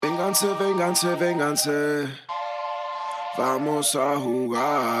Vénganse, vénganse. Vamos a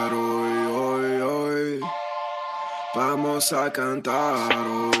jugar hoy, hoy, hoy. Vamos a cantar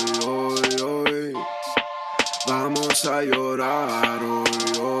hoy, hoy, hoy. Vamos a llorar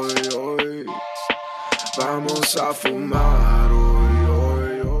hoy, hoy, hoy. Vamos a fumar hoy,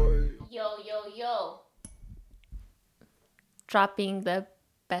 hoy, hoy. Yo, yo, yo. Dropping the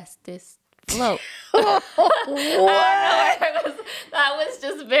bestest flow. That was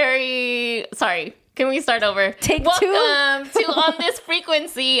just very... Sorry. Can we start over? Take Welcome two. to On This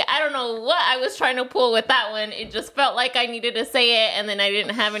Frequency. I don't know what I was trying to pull with that one. It just felt like I needed to say it, and then I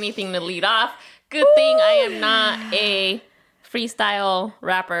didn't have anything to lead off. Good thing I am not a freestyle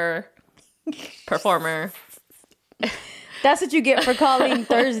rapper, performer. That's what you get for calling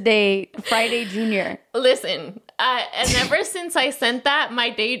Thursday Friday Junior. Listen, and ever since I sent that, my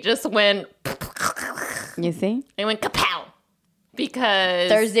day just went... You see? It went kapow.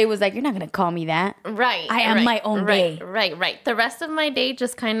 Because... Thursday was like, you're not going to call me that. Right. I am my own day. Right. The rest of my day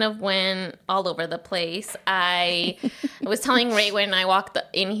just kind of went all over the place. I was telling Ray when I walked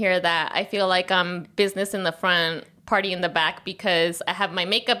in here that I feel like I'm business in the front, party in the back, because I have my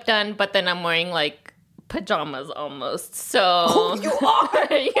makeup done, but then I'm wearing like pajamas almost. So Oh, you are?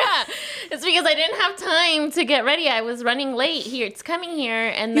 Yeah. It's because I didn't have time to get ready. I was running late here. It's coming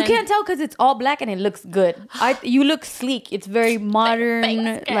here, and You then can't tell because it's all black and it looks good. You look sleek. It's very modern,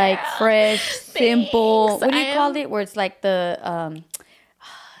 Thanks, girl. like fresh, simple. What do you I call am- it? Where it's like the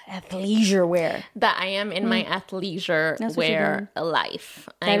athleisure wear. that I am in my athleisure That's what you're wear life.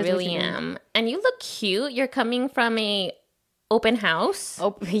 That I is what really you're doing. am. And you look cute. You're coming from a open house.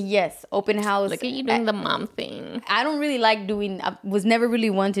 Yes, open house. Look at you doing the mom thing. I don't really like doing. I was never really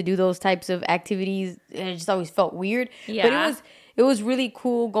one to do those types of activities. It just always felt weird. Yeah. But it was really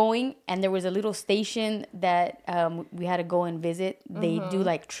cool going. And there was a little station that we had to go and visit. They do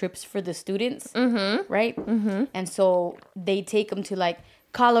like trips for the students, right? Mm-hmm. And so they take them to like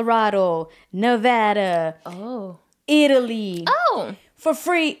Colorado, Nevada, Italy, for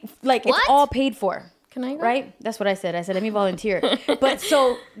free. Like What? it's all paid for. Can I go? Right? That's what I said. I said, let me volunteer. But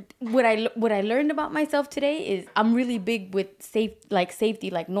so what I learned about myself today is I'm really big with safety,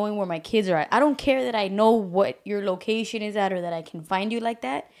 like knowing where my kids are at. I don't care that I know what your location is at or that I can find you like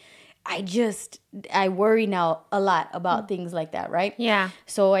that. I worry now a lot about things like that, right? Yeah.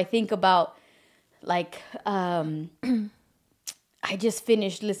 So I think about like, I just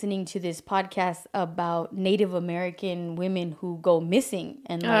finished listening to this podcast about Native American women who go missing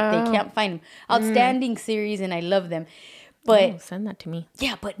and like they can't find them. Outstanding series, and I love them. But Send that to me.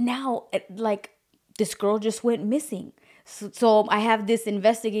 yeah, but now like this girl just went missing. So I have this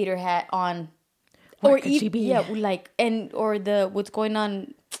investigator hat on. What could she be? Yeah, like or what's going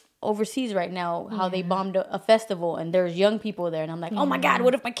on overseas right now, how they bombed a festival and there's young people there, and I'm like, oh my God,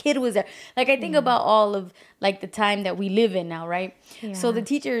 what if my kid was there? Like I think about all of like the time that we live in now, right? So the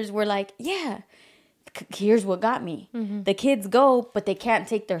teachers were like, here's what got me. The kids go, but they can't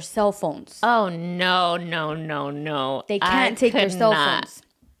take their cell phones. Oh, no. They can't take their cell phones.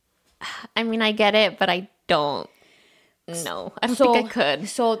 I mean, I get it, but I don't. No, I don't think I could.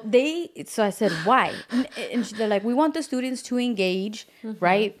 So I said, why? And they're like, we want the students to engage,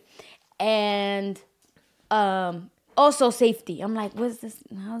 right? And also safety. I'm like, what's this?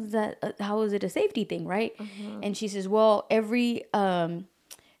 How's that? How is it a safety thing, right? And she says, well, every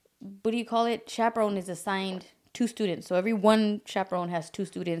what do you call it? Chaperone is assigned 2 students. So every one chaperone has 2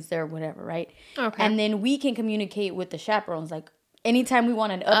 students there, whatever, right? Okay. And then we can communicate with the chaperones, like. Anytime we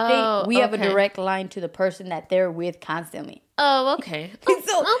want an update, we have a direct line to the person that they're with constantly. Oh, okay.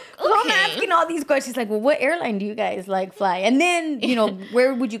 So I'm asking all these questions like, well, what airline do you guys like fly? And then,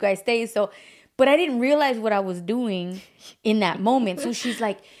 where would you guys stay? So, but I didn't realize what I was doing in that moment. So she's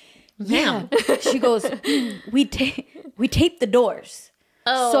like, yeah. She goes, we tape the doors.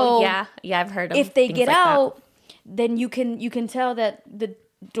 Oh, so yeah, I've heard of if they things get like out, then you can tell that the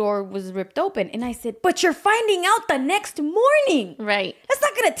door was ripped open. And I said, but you're finding out the next morning. Right. That's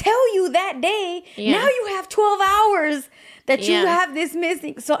not going to tell you that day. Yeah. Now you have 12 hours that you have this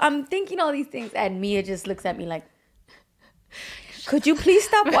missing. So I'm thinking all these things. And Mia just looks at me like, could you please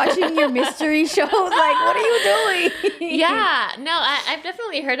stop watching your mystery shows? Like, what are you doing? Yeah, no, I've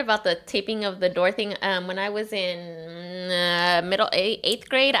definitely heard about the taping of the door thing. When I was in eighth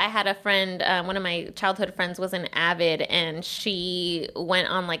grade, I had a friend, one of my childhood friends was an avid, and she went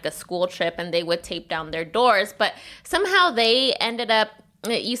on like a school trip, and they would tape down their doors. But somehow they ended up,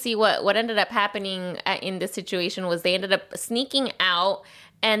 you see what ended up happening in this situation was they ended up sneaking out,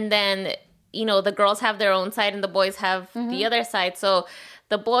 and then the girls have their own side and the boys have the other side. So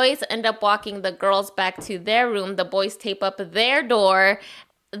the boys end up walking the girls back to their room. The boys tape up their door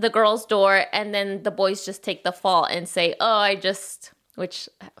the girl's door, and then the boys just take the fall and say, which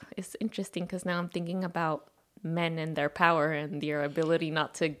is interesting because now I'm thinking about men and their power and their ability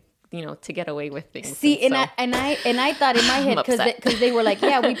not to, to get away with things. See, and I thought in my head, because they were like,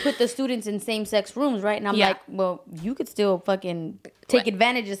 yeah, we put the students in same-sex rooms, right? And I'm like, well, you could still fucking take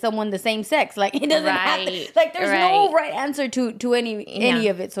advantage of someone the same sex. Like, it doesn't have to, like, there's no right answer to any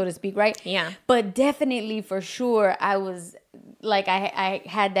of it, so to speak, right? Yeah. But definitely, for sure, I was, like, I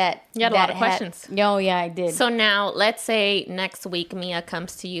had that. You had a lot of questions. Oh, yeah, I did. So now, let's say next week Mia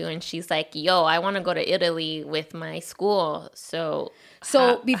comes to you and she's like, yo, I want to go to Italy with my school. So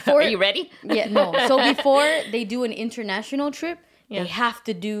before... Are you ready? Yeah, no. So before they do an international trip, they have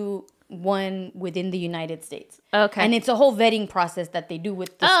to do one within the United States. Okay. And it's a whole vetting process that they do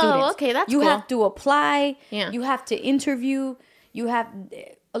with the students. Oh, okay, that's you cool. have to apply. Yeah. You have to interview. You have...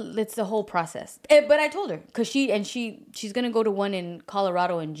 It's the whole process. But I told her, because she's going to go to one in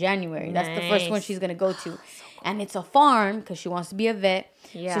Colorado in January. That's the first one she's going to go to. And it's a farm, because she wants to be a vet.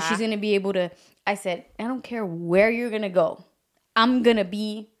 Yeah. So she's going to be able to... I said, I don't care where you're going to go. I'm going to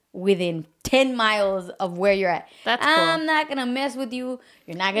be within 10 miles of where you're at. That's cool. I'm not going to mess with you.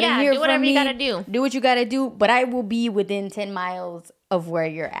 You're not going to hear from me. do whatever you got to do. Do what you got to do. But I will be within 10 miles of where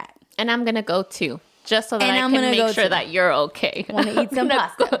you're at. And I'm going to go too. Just so that And I I'm can gonna make go sure too. that you're okay. Want to eat some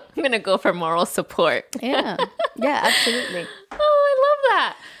pasta. I'm going to go for moral support. Yeah. Yeah, absolutely. Oh, I love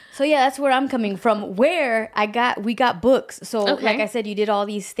that. So yeah, that's where I'm coming from. Where we got books. So Okay. like I said, you did all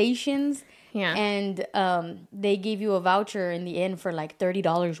these stations. Yeah. And they gave you a voucher in the end for like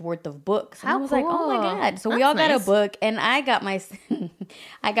 $30 worth of books. And How I was like, oh my cool. God. So we That's all got a nice. book, and I got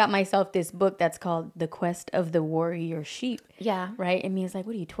myself this book that's called The Quest of the Warrior Sheep. Yeah. Right? And Mia's like,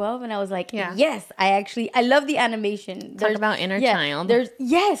 what are you, 12? And I was like, Yeah. yes, I love the animation. Talk about inner child.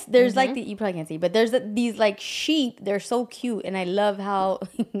 There's like you probably can't see, but there's these like sheep. They're so cute. And I love how,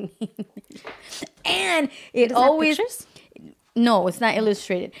 and it Is that always, pictures? no, it's not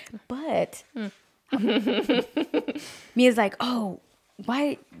illustrated, but Mia's like, oh,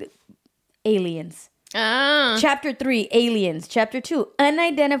 why aliens? Chapter 3, aliens. Chapter 2,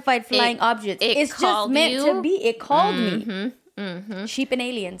 unidentified flying objects. It's just called meant you? to be. It called me. Sheep and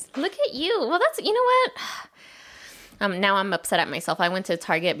aliens. Look at you. Well, that's, you know what? Now I'm upset at myself. I went to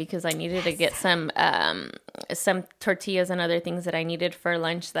Target because I needed to get some tortillas and other things that I needed for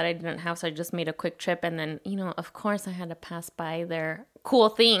lunch that I didn't have. So I just made a quick trip. And then, of course, I had to pass by their cool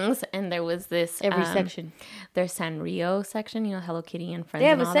things. And there was this... Every section. Their Sanrio section, Hello Kitty and Friends. They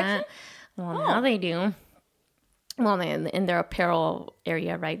have and a all section? That. Well, now they do. Well, in their apparel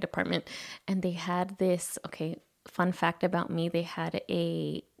area, right, department. And they had this, okay, fun fact about me. They had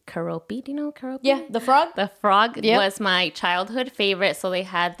a... Keroppi, do you know Keroppi? Yeah, the frog. The frog Yep. was my childhood favorite. So they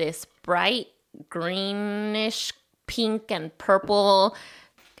had this bright greenish pink and purple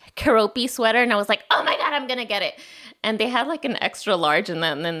Keroppi sweater. And I was like, oh my God, I'm going to get it. And they had like an extra large and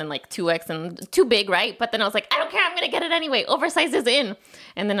then like 2X and too big, right? But then I was like, I don't care. I'm going to get it anyway. Oversize is in.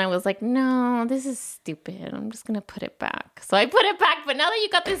 And then I was like, no, this is stupid. I'm just going to put it back. So I put it back. But now that you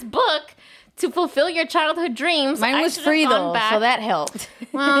got this book to fulfill your childhood dreams, Mine was free though, so that helped.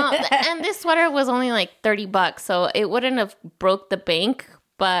 Well, and this sweater was only like $30, so it wouldn't have broke the bank,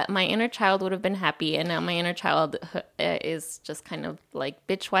 but my inner child would have been happy. And now my inner child is just kind of like,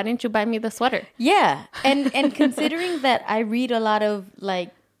 bitch, why didn't you buy me the sweater? Yeah, and considering that I read a lot of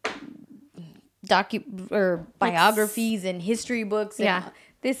like biographies and history books, and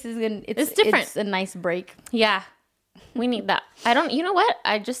this is it's different. It's a nice break. Yeah, we need that. You know what?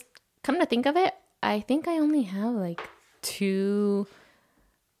 I just come to think of it, I think I only have like 2.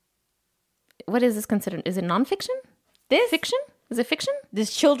 What is this considered? Is it nonfiction? Fiction? Is it fiction?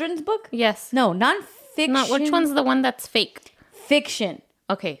 This children's book? Yes. No, nonfiction. Which one's the one that's fake? Fiction.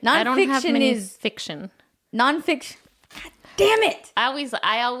 Okay. Nonfiction I don't have many is fiction. Nonfiction. God damn it! I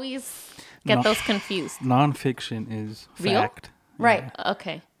always get those confused. Nonfiction is Real? fact. Right. Yeah.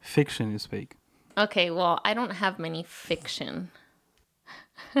 Okay. Fiction is fake. Okay. Well, I don't have many fiction.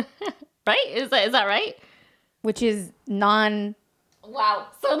 Right? Is that right? Which is non. Wow.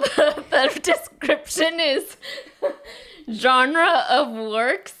 So the description is genre of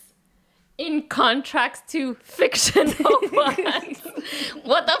works in contrast to fictional ones.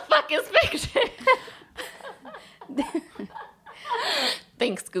 What the fuck is fiction?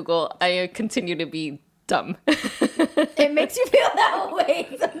 Thanks, Google. I continue to be dumb. It makes you feel that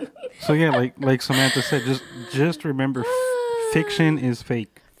way. So yeah, like Samantha said, just remember, fiction is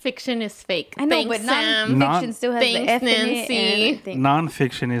fake. Fiction is fake. I know, Thanks, but Sam. nonfiction still has Thanks, the F in Nancy. it. And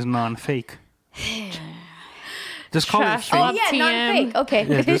Non-fiction is non-fake. Just call it Trash. fake. Oh yeah, TM. non-fake. Okay.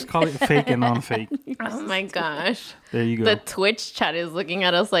 Yeah, just call it fake and non-fake. Oh my gosh. There you go. The Twitch chat is looking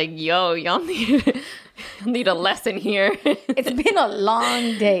at us like, yo, y'all need a lesson here. It's been a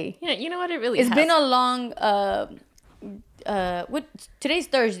long day. Yeah, you know what? It really It's has. been a long. What? Today's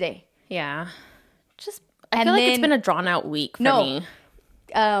Thursday. Yeah. Just, I And feel like it's then- been a drawn out week for No. me.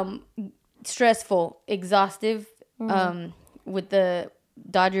 Stressful, exhaustive. With the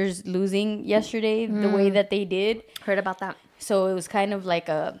Dodgers losing yesterday, the way that they did. Heard about that. So it was kind of like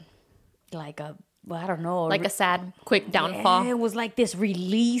a, well, I don't know, Like a sad, quick downfall. Yeah, it was like this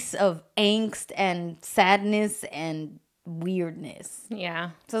release of angst and sadness and weirdness.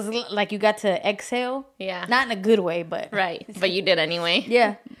 Yeah. So it's like you got to exhale. Yeah. Not in a good way, but Right. But you did anyway.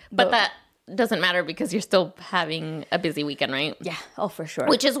 yeah. But that doesn't matter because you're still having a busy weekend, right? yeah. Oh, for sure.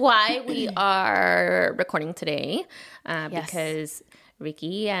 Which is why we are recording today Yes. because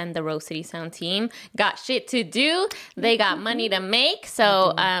Ricky and the Rose City Sound team got shit to do. They got money to make.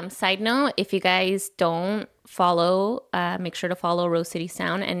 So, side note, if you guys don't follow, make sure to follow Rose City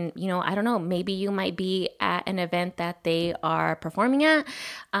Sound. And, you know, I don't know, maybe you might be at an event that they are performing at.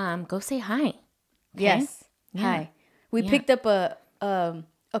 Go say hi. Okay? Yes. Hi. We picked up a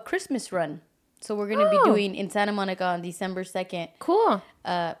Christmas run. So we're going to be doing in Santa Monica on December 2nd. Cool.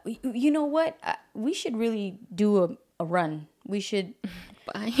 You know what? We should really do a run. We should.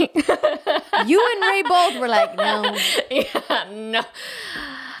 Bye. You and Ray both were like, no. Yeah, no.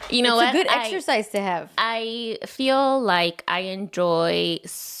 You know It's what? a good exercise to have. I feel like I enjoy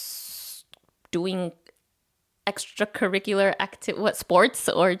doing extracurricular sports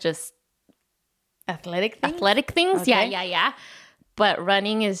or just Athletic thing. athletic things. Yeah, Okay. yeah. But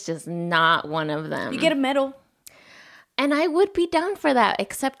running is just not one of them. You get a medal. And I would be down for that,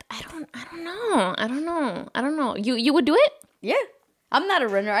 except I don't know. You would do it? Yeah. I'm not a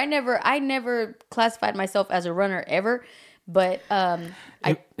runner. I never classified myself as a runner ever. But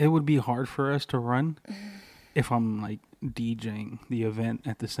It would be hard for us to run if I'm like DJing the event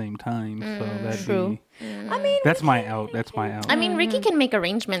at the same time. So that'd True. be. I mean, That's my out. That's my out. I mean, Ricky can make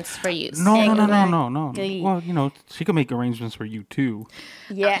arrangements for you. No. Exactly. Well, you know, she can make arrangements for you too.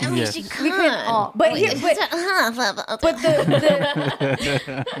 yeah. Yes. We can all. But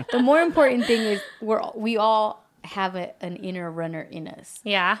the more important thing is we all have an inner runner in us.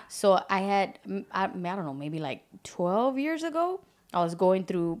 Yeah. So I don't know, maybe like 12 years ago, I was going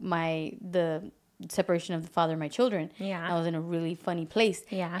through the separation of the father of my children. Yeah. I was in a really funny place.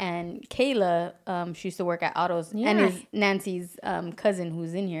 Yeah. And Kayla, she used to work at Autos, and Yeah. is Nancy's cousin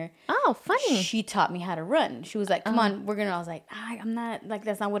who's in here. Oh, funny. She taught me how to run. She was like, come on, I was like, I'm not, like,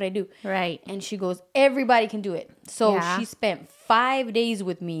 that's not what I do. Right. And she goes, everybody can do it. So Yeah. she spent 5 days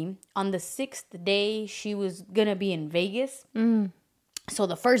with me. On the 6th day, she was going to be in Vegas. So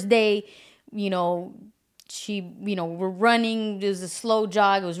the first day, we're running. It was a slow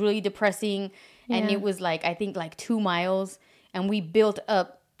jog. It was really depressing. And Yeah. it was like, I think like 2 miles. And we built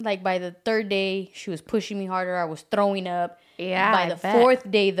up, like by the 3rd day, she was pushing me harder. I was throwing up. Yeah, By I the bet.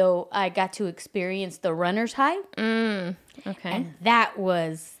 4th day, though, I got to experience the runner's high. Okay. And that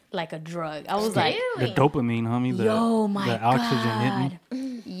was like a drug. I was like, The dopamine, homie. The, yo, my the oxygen God.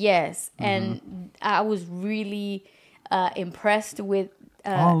 hitting. Yes. And I was really impressed with.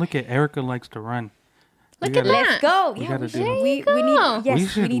 Oh, look at Erica likes to run. Look We at gotta- that. Let's go. We Yeah, gotta we do should. that. We need.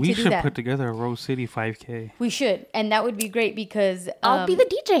 Yes, we need to do that. put together a Rose City 5K. We should, and that would be great because I'll be the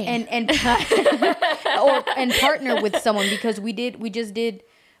DJ. and and partner with someone because we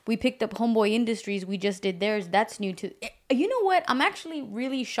picked up Homeboy Industries. We just did theirs. That's new to. You know what? I'm actually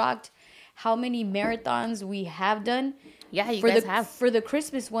really shocked how many marathons we have done. Yeah, you guys the, have. For the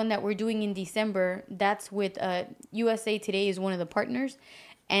Christmas one that we're doing in December, that's with USA Today is one of the partners,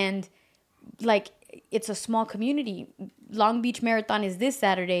 and like it's a small community. Long Beach Marathon is this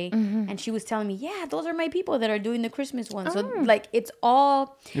Saturday, and she was telling me, yeah, those are my people that are doing the Christmas one. So like it's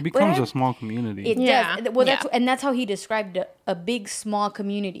all It becomes a small community. It Yeah. does. Well, Yeah. that's how he described a big small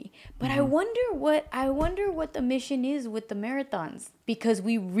community. But I wonder what the mission is with the marathons because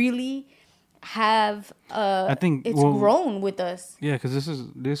we really have I think it's grown with us. Yeah,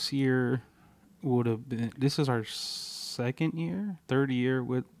 because this year would have been. This is our third year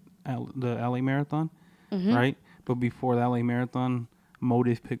with the LA Marathon, right? But before the LA Marathon,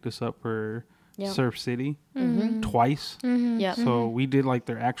 Motive picked us up for Yep. Surf City twice. Yeah. So we did like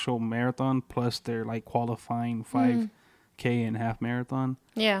their actual marathon plus their like qualifying 5K and half marathon,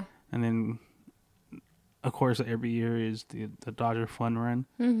 Yeah. and then of course every year is the Dodger Fun Run,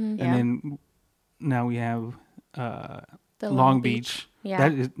 Yeah. and then now we have The Long Beach.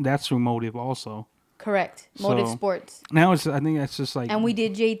 Yeah. That's through Motive also. Correct. Motive So- Sports. Now I think that's just like And we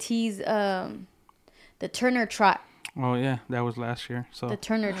did JT's the Turner Trot. Oh yeah, that was last year. So The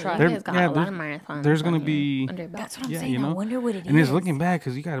Turner Trot. There- You guys got yeah, a lot there's- of marathons. there's gonna on your- be- under your belt. That's what I'm Yeah, saying. you know? I wonder what it is. and it's looking bad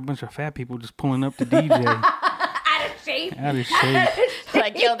because you got a bunch of fat people just pulling up to DJ out of shape. out of shape.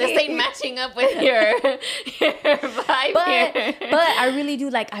 Like, yo, this ain't matching up with your vibe But here. I really do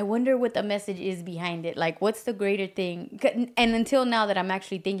like. I wonder what the message is behind it. Like, what's the greater thing? And until now that I'm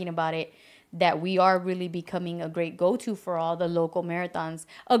actually thinking about it, that we are really becoming a great go-to for all the local marathons.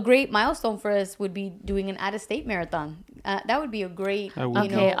 A great milestone for us would be doing an out-of-state marathon. That would be a great. That would you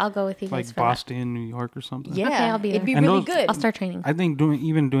be. know, Okay, I'll go with you guys Like for Boston, New York, or something. yeah, Okay, I'll be it'd there. be And really those- good. that. I'll start training. I think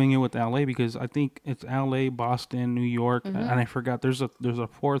doing it with LA because I think it's LA, Boston, New York, Mm-hmm. and I forgot there's a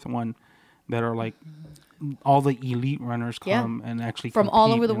fourth one that are like all the elite runners Yeah. come and actually From all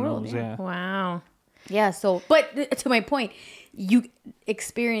compete over the in world, those, yeah. Wow. Yeah, so, but to my point, you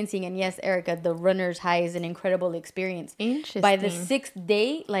experiencing, and yes, Erica, the runner's high is an incredible experience. Interesting. By the 6th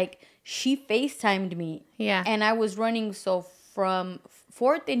day, like, she FaceTimed me. Yeah. And I was running, so from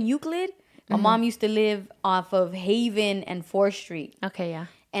 4th and Euclid, my Mm-hmm. mom used to live off of Haven and 4th Street. Okay, yeah.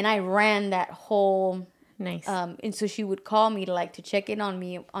 And I ran that whole, Nice. and so she would call me to check in on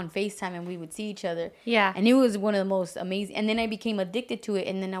me on FaceTime, and we would see each other. Yeah. And it was one of the most amazing. And then I became addicted to it,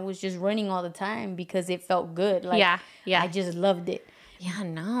 and then I was just running all the time because it felt good. Like, Yeah, yeah. I just loved it. yeah,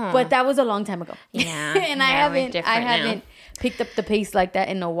 no. But that was a long time ago. Yeah, and yeah, we're I different now. haven't picked up the pace like that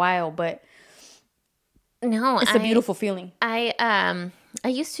in a while. But no, it's a beautiful feeling. I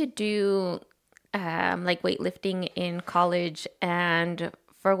used to do like weightlifting in college, and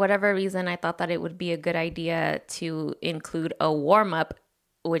for whatever reason I thought that it would be a good idea to include a warm-up,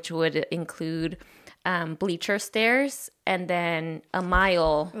 which would include bleacher stairs and then a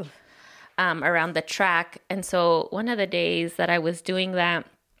mile around the track. And so one of the days that I was doing that,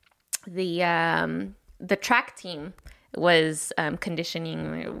 the track team was conditioning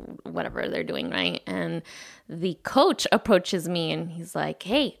or whatever they're doing, right? And the coach approaches me and he's like,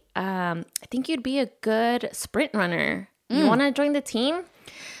 hey, I think you'd be a good sprint runner. You want to join the team?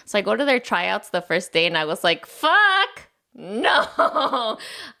 So I go to their tryouts the first day and I was like, fuck no.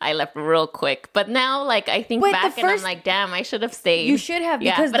 I left real quick. But now, like, I think But the back and I'm first- like, damn, I should have stayed. You should have,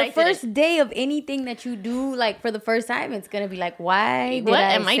 Yeah, because but the I didn't. first day of anything that you do, like for the first time, it's gonna be like, why? Did What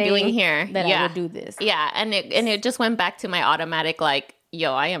I am I say doing here? That Yeah. I would do this. Yeah, and it just went back to my automatic, like,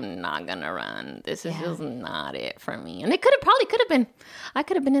 yo, I am not gonna run. This is just not it for me. And it could have been. I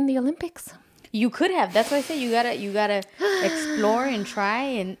could have been in the Olympics. You could have. That's why I say you gotta explore and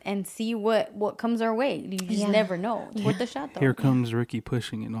try and see what comes our way. You just never know. It's worth the shot, though. Here comes Ricky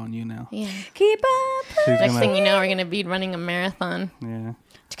pushing it on you now. Yeah. Keep up. She's Next thing gonna, you know, we're gonna be running a marathon. yeah.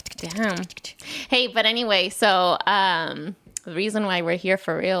 Damn. Hey, but anyway, so the reason why we're here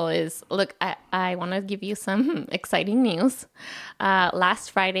for real is, look, I want to give you some exciting news. Last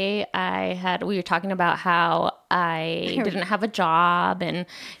Friday, we were talking about how I didn't have a job, and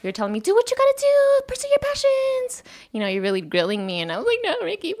you were telling me, do what you gotta do, pursue your passions. You know, you're really grilling me, and I was like, no,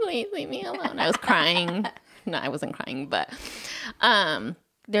 Ricky, please leave me alone. I was crying. No, I wasn't crying, but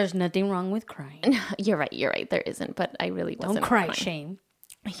There's nothing wrong with crying. you're right. There isn't, but I really wasn't. Don't cry, crying. shame.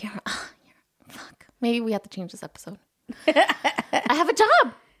 Fuck. Maybe we have to change this episode. I have a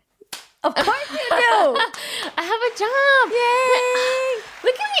job. Of course you do. I have a job. Yay!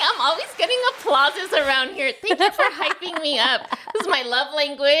 Look at me. I'm always getting applauses around here. Thank you for hyping me up. This is my love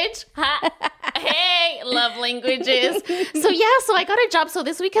language. Hey, love languages. So I got a job. So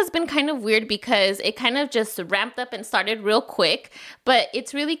this week has been kind of weird because it kind of just ramped up and started real quick. But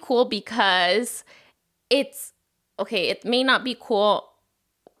it's really cool because it may not be cool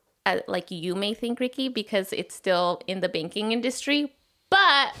like you may think, Ricky, because it's still in the banking industry.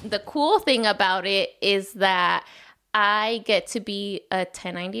 But the cool thing about it is that I get to be a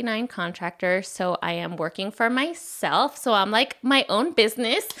 1099 contractor, so I am working for myself. So I'm like my own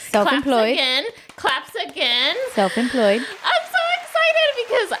business. Self-employed. Claps again. Self-employed. I'm so excited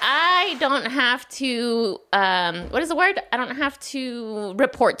because I don't have to, what is the word? I don't have to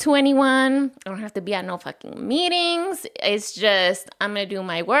report to anyone. I don't have to be at no fucking meetings. It's just, I'm going to do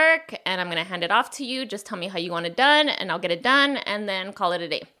my work and I'm going to hand it off to you. Just tell me how you want it done and I'll get it done and then call it a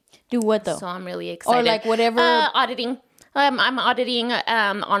day. Do what though? So I'm really excited. Or like whatever. Auditing. I'm auditing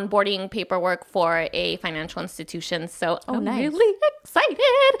onboarding paperwork for a financial institution. So I'm nice. really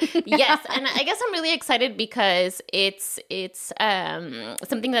excited. Yes. And I guess I'm really excited because it's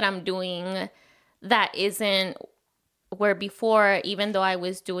something that I'm doing that isn't where before, even though I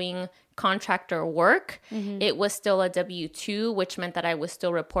was doing contractor work, it was still a W-2, which meant that I was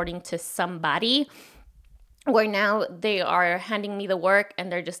still reporting to somebody. Where now they are handing me the work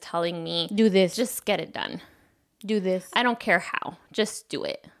and they're just telling me, Do this. just get it done. do this. I don't care how. Just do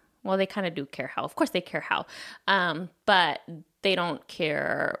it. Well, they kind of do care how. Of course, they care how, but they don't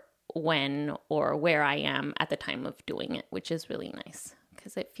care when or where I am at the time of doing it, which is really nice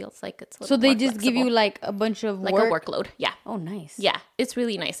because it feels like it's a little So they more just give you flexible. like a bunch of Like work? a workload. Yeah. Oh, nice. Yeah, it's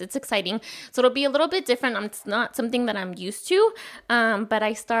really nice. It's exciting. So it'll be a little bit different. It's not something that I'm used to. But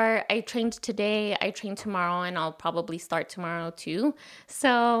I trained today, I trained tomorrow, and I'll probably start tomorrow too.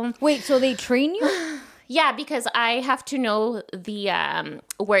 So Wait, so they train you? yeah, because I have to know the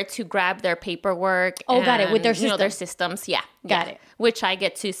where to grab their paperwork. Oh, got it. With their their system. systems. Yeah, Got yeah. it. Which I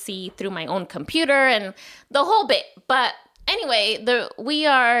get to see through my own computer and the whole bit. But anyway, why are we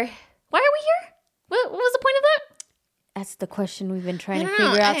here? What was the point of that? That's the question we've been trying to I don't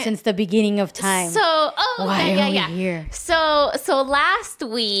know. figure out since the beginning of time. So, Why okay, are we yeah. here? So last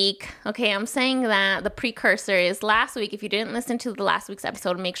week, okay, I'm saying that the precursor is last week. If you didn't listen to the last week's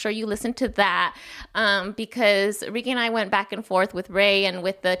episode, make sure you listen to that because Ricky and I went back and forth with Ray and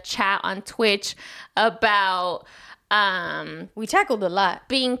with the chat on Twitch about We tackled a lot.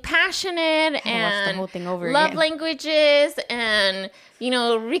 being passionate watch the and whole thing over love again. languages. And,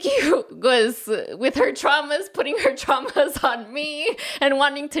 Ricky was with her traumas, putting her traumas on me and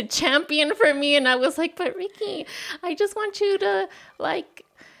wanting to champion for me. And I was like, but Ricky, I just want you to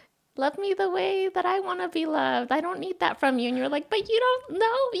love me the way that I want to be loved. I don't need that from you. And you're like, but you don't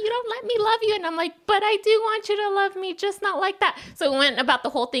let me love you. And I'm like, but I do want you to love me, just not like that. So it went about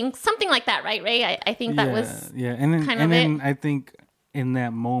the whole thing, something like that, right, Ray? I think that was and then kind of it. I think in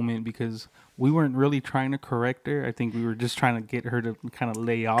that moment, because we weren't really trying to correct her, I think we were just trying to get her to kind of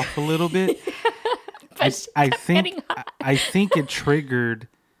lay off a little bit. I think it triggered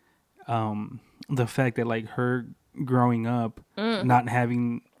the fact that like her growing up not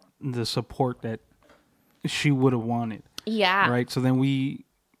having the support that she would have wanted. Yeah. Right. So then we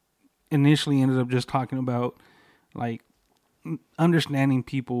initially ended up just talking about like understanding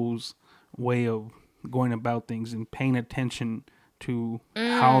people's way of going about things and paying attention to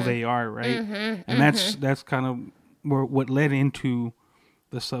how they are. Right. And that's kind of what led into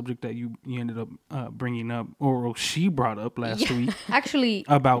the subject that you ended up bringing up, or she brought up last week Actually,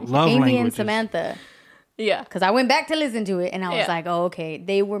 about love Amy languages. and Samantha. Yeah. Because I went back to listen to it and I was Yeah. like, oh, okay.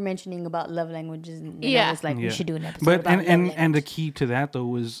 They were mentioning about love languages. And Yeah. I was like, we Yeah. should do an episode But about love and the languages. key to that though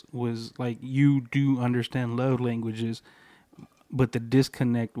was like you do understand love languages, but the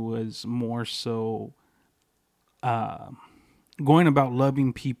disconnect was more so going about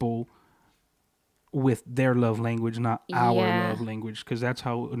loving people with their love language, not our Yeah. love language, because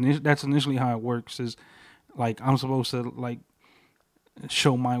that's initially how it works. Is like I'm supposed to like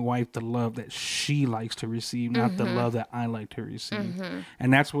show my wife the love that she likes to receive, not the love that I like to receive.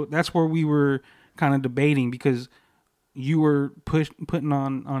 And that's where we were kind of debating, because you were putting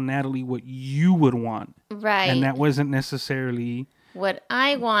on Natalie what you would want, Right. and that wasn't necessarily what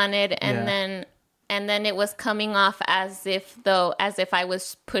I wanted, and Yeah. then it was coming off as if I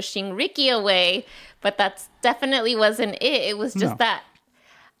was pushing Ricky away, but that's definitely wasn't it. It was just No.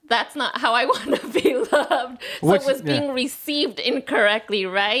 that's not how I want to be loved. So it was being received incorrectly,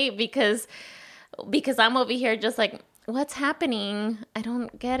 right? Because I'm over here just like, what's happening? I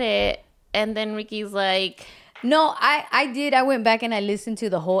don't get it. And then Ricky's like, No, I did. I went back and I listened to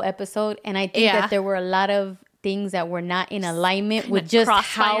the whole episode, and I think Yeah. that there were a lot of things that were not in alignment with Kinda just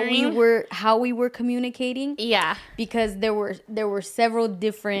crossfiring. how we were communicating. yeah, Because there were several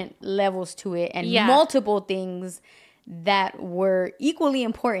different levels to it, and Yeah. multiple things that were equally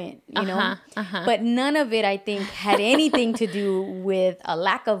important, you know. But none of it, I think, had anything to do with a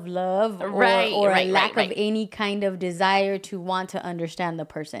lack of love or, Right, or right, a lack right. of any kind of desire to want to understand the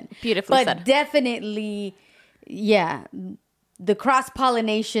person. Beautifully but said. definitely, yeah, the cross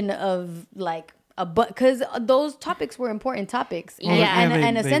pollination of like because those topics were important topics, and, Yeah.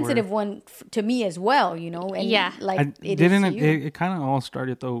 and a They sensitive were. one to me as well, you know. And Yeah. like it is to you. it kind of all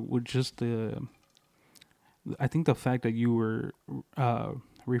started though with just I think the fact that you were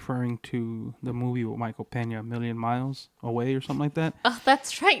referring to the movie with Michael Pena, A Million Miles Away or something like that. oh,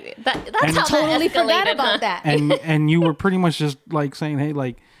 that's right. That's And- how Totally that forgot escalated, about huh? that. And you were pretty much just like saying, hey,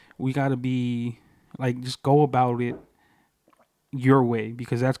 like we got to be like just go about it your way,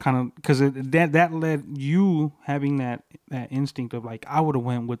 because that's kind of that led you having that instinct of like I would have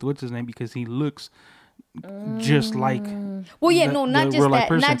went with what's his name because he looks just like Well, yeah, the- no, not the just real-life that,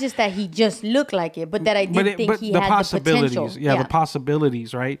 person. not just that he just looked like it, but that I did think he had the potential. the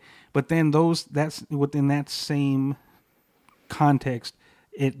possibilities, right? But then that's within that same context,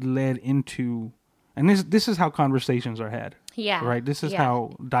 it led into, and this is how conversations are had. Yeah. Right. This is Yeah.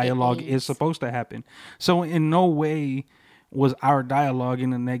 how dialogue It is supposed to happen. So in no way was our dialogue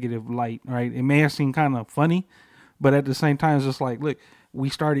in a negative light, right? It may have seemed kind of funny, but at the same time, it's just like, look, we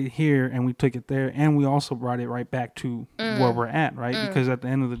started here and we took it there, and we also brought it right back to where we're at, right? Because at the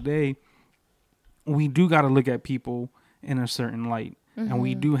end of the day, we do got to look at people in a certain light, and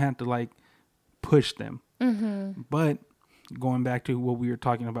we do have to like push them. But going back to what we were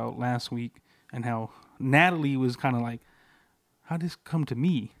talking about last week and how Natalie was kind of like, how did this come to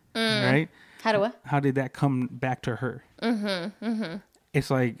me, right? How do what? How did that come back to her? It's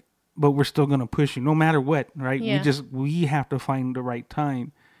like, but we're still gonna push you no matter what, right? Yeah. We have to find the right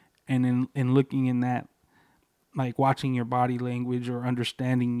time, and in looking in that, like watching your body language or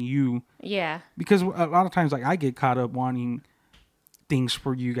understanding you, Yeah. because a lot of times like I get caught up wanting things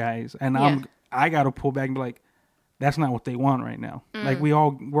for you guys, and Yeah. I gotta pull back and be like, that's not what they want right now. Like we're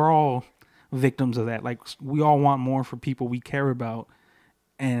all victims of that. Like we all want more for people we care about,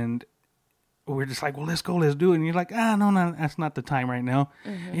 and we're just like, well, let's go, let's do it. And you're like, no, that's not the time right now.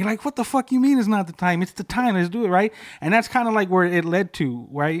 And you're like, what the fuck you mean it's not the time? It's the time, let's do it, right? And that's kind of like where it led to,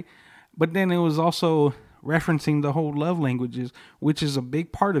 right? But then it was also referencing the whole love languages, which is a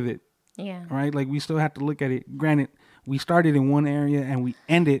big part of it, Yeah. right? Like we still have to look at it. Granted, we started in one area and we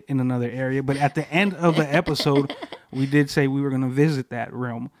ended in another area, but at the end of the episode, we did say we were going to visit that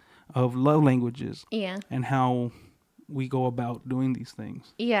realm of love languages Yeah. and how we go about doing these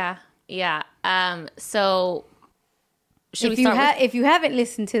things. Yeah. Yeah. So should If we you start with if you haven't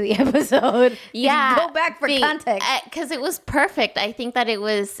listened to the episode, go back for context. Because it was perfect. I think that it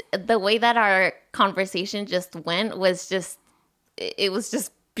was the way that our conversation just went was just, it was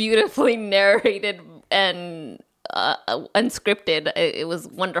just beautifully narrated and unscripted. It was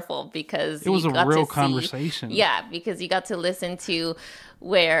wonderful because It was you a got real to see- conversation. Yeah, because you got to listen to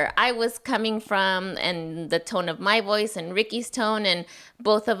where I was coming from and the tone of my voice and Ricky's tone and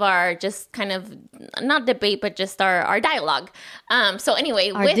both of our just kind of not debate but just our dialogue. So anyway,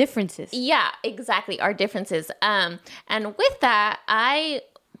 Our differences. Yeah, exactly, our differences. And with that, I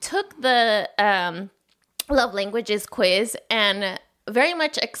took the love languages quiz and very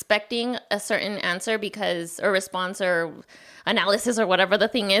much expecting a certain answer or response or analysis or whatever the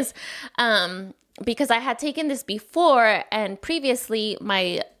thing is. Because I had taken this before, and previously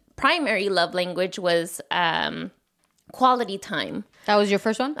my primary love language was quality time. That was your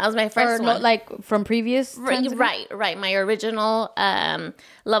first one? That was my first Or one. no, like from previous times ago? Right. My original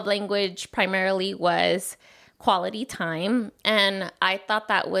love language primarily was quality time, and I thought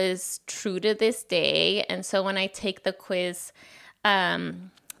that was true to this day. And so when I take the quiz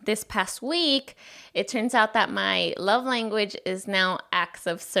this past week, it turns out that my love language is now acts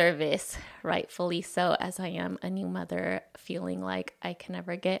of service, rightfully so, as I am a new mother feeling like I can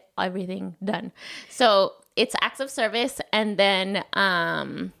never get everything done. So it's acts of service, and then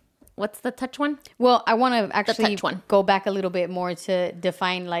what's the touch one? Well, I want to actually touch one. go back a little bit more to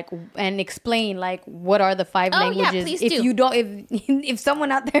define and explain what are the 5 Oh, yeah, languages. please if do. you don't, if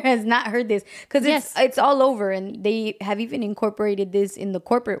someone out there has not heard this, because it's all over, and they have even incorporated this in the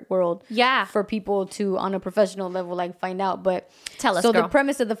corporate world. Yeah. for people to on a professional level find out. But Tell us, So girl. the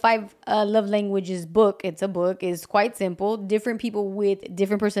premise of the 5 love languages book, it's a book, is quite simple. Different people with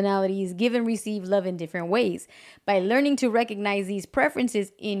different personalities give and receive love in different ways. By learning to recognize these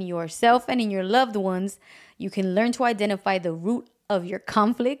preferences in yourself and in your loved ones, you can learn to identify the root of your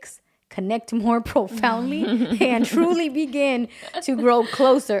conflicts, connect more profoundly, and truly begin to grow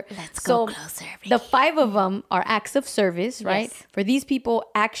closer. Let's go closer, The 5 of them are acts of service, right? Yes. For these people,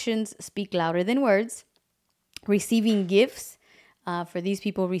 actions speak louder than words. Receiving gifts. For these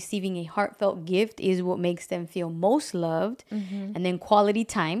people, receiving a heartfelt gift is what makes them feel most loved. And then quality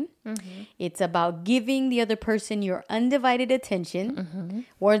time. It's about giving the other person your undivided attention.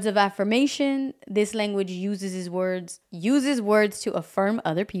 Words of affirmation. This language uses words to affirm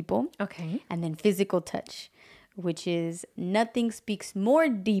other people. Okay. And then physical touch, which is nothing speaks more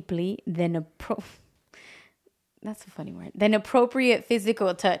deeply than that's a funny word. Than appropriate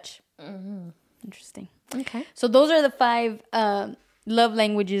physical touch. Interesting. Okay. So those are the 5 love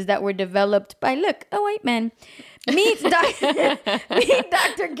languages that were developed by a white man. Meet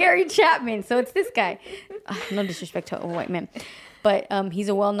Dr. Gary Chapman. So it's this guy. No disrespect to a white man, but he's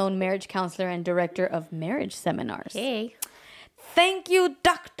a well-known marriage counselor and director of marriage seminars. Hey. Thank you,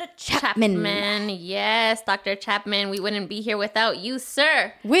 Dr. Chapman. Yes, Dr. Chapman. We wouldn't be here without you,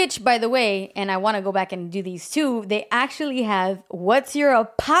 sir. Which, by the way, and I want to go back and do these too, they actually have what's your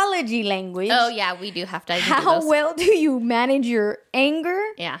apology language? Oh, yeah, we do have to do How those. well do you manage your anger?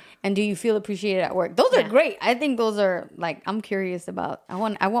 Yeah. And do you feel appreciated at work? Those are great. I think those are I'm curious about. I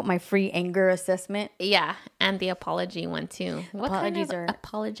want my free anger assessment. Yeah, and the apology one too. What Apologies kind are- of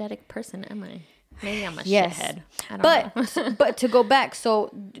apologetic person am I? Maybe I'm a Yes. shithead. I don't know. But to go back, so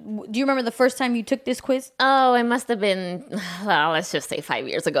do you remember the first time you took this quiz? Oh, it must have been, well, let's just say 5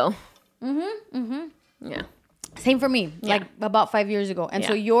 years ago. Yeah. Same for me, like about 5 years ago. And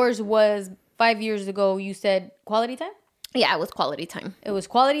so Yeah. yours was 5 years ago. You said quality time? Yeah, it was quality time. It was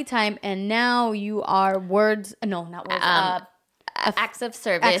quality time. And now you are words. No, not words. Acts of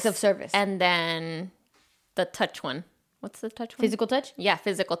service. Acts of service. And then the touch one. What's the touch one? Physical touch? Yeah,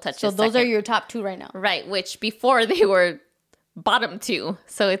 physical touch. So is those are second. your top two right now. Right, which before they were bottom two.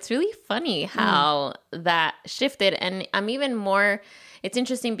 So it's really funny how that shifted. And I'm even more, it's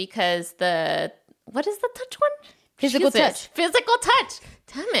interesting because what is the touch one? Physical Jesus. touch. Physical touch.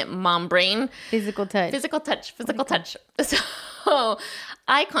 Damn it, mom brain. Physical touch. Physical touch. Physical touch. So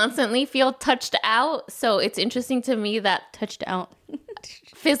I constantly feel touched out. So it's interesting to me that Touched out.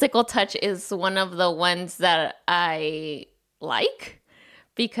 physical touch is one of the ones that I like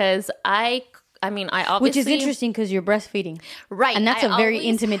because I mean, I obviously... Which is interesting because you're breastfeeding. Right. And that's I a very always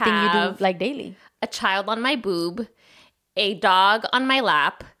intimate thing you do have like daily. a child on my boob, a dog on my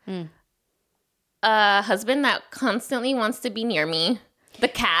lap, a husband that constantly wants to be near me, the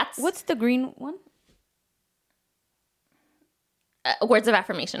cats. What's the green one? Words of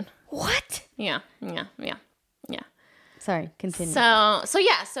affirmation. What? Yeah. Sorry, continue. So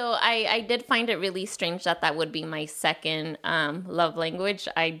I did find it really strange that would be my second love language.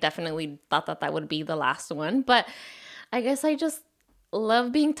 I definitely thought that would be the last one, but I guess I just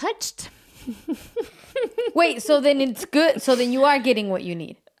love being touched. Wait, so then it's good. So then you are getting what you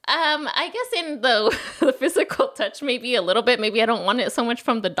need. I guess in the physical touch, maybe a little bit. Maybe I don't want it so much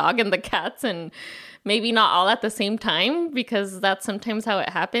from the dog and the cats, and maybe not all at the same time, because that's sometimes how it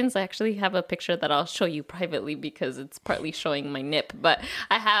happens. I actually have a picture that I'll show you privately because it's partly showing my nip. But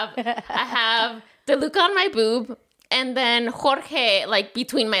I have DeLuca on my boob, and then Jorge like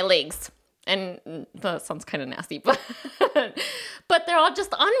between my legs. And that sounds kind of nasty, but they're all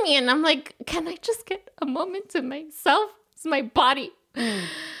just on me, and I'm like, can I just get a moment to myself? It's my body.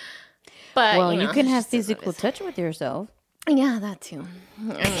 But Well, you know, can it's have just what it physical is. touch with yourself. Yeah, that too.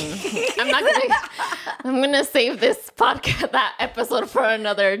 I mean, I'm gonna save this podcast, that episode, for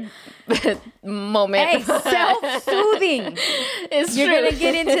another moment. Hey, self-soothing. It's You're true. gonna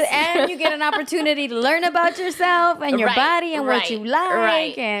get into, and you get an opportunity to learn about yourself and your Right, body and what right, you like,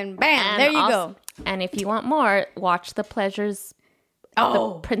 right. and bam, And there you also- go. And if you want more, watch The Pleasures,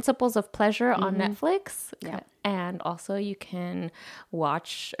 The Principles of Pleasure on Netflix. Yeah. And also you can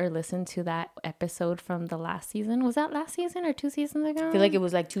watch or listen to that episode from the last season. Was that last season or 2 seasons ago? I feel like it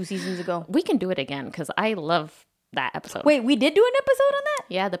was like 2 seasons ago. We can do it again because I love that episode. Wait, we did do an episode on that?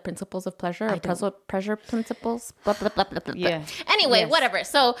 Yeah, the principles of pleasure or pleasure principles. Blah, blah, blah, blah, blah. Yeah. Anyway, Yes. whatever.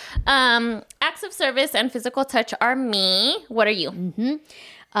 So, acts of service and physical touch are me. What are you?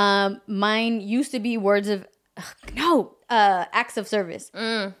 Mine used to be acts of service.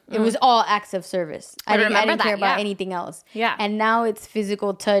 It was all acts of service. I didn't remember care that, about yeah. anything else. Yeah. And now it's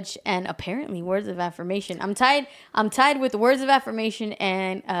physical touch and apparently words of affirmation. I'm tied with words of affirmation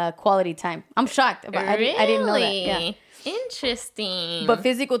and quality time. I'm shocked about I didn't know that. Yeah. Really? Interesting. But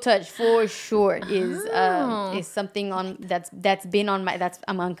physical touch for sure is something that's been on my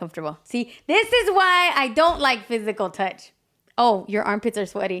I'm uncomfortable. See, this is why I don't like physical touch. Oh, your armpits are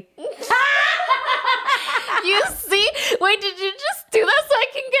sweaty. You see? Wait, did you just do that so I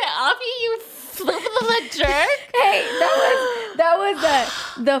can get off you flip jerk? Hey, that was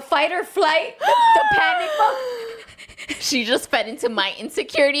the fight or flight, the panic mode. She just fed into my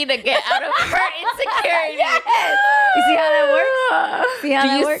insecurity to get out of her insecurity. Yes. You see how that works? See how Do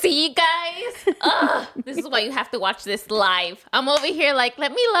that you works? see, guys? Ugh, this is why you have to watch this live. I'm over here like,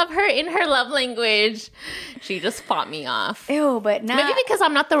 let me love her in her love language. She just fought me off. Ew, but now Maybe because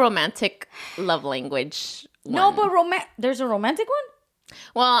I'm not the romantic love language no, one. but there's a romantic one.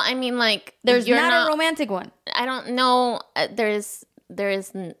 Well, I mean, like, There's you're not a romantic one. I don't know.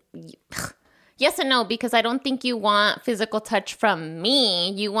 Yes and no, because I don't think you want physical touch from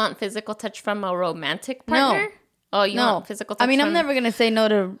me. You want physical touch from a romantic partner? Oh, you want physical touch I mean, I'm from... never gonna say no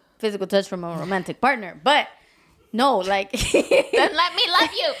to physical touch from a romantic partner, but no, like Then let me love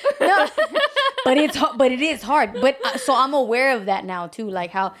you. no, but it is hard. But so I'm aware of that now too.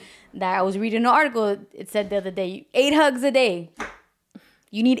 Like how that I was reading an article. It said the other day, 8 hugs a day.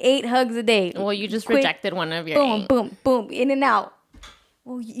 You need 8 hugs a day. Well, you just Quick, rejected one of your boom, 8. boom, boom, in and out.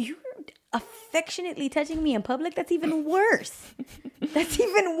 Well, you're affectionately touching me in public. That's even worse. That's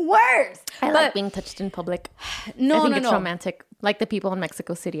even worse. I like being touched in public. No, I think no, it's no. romantic. Like the people in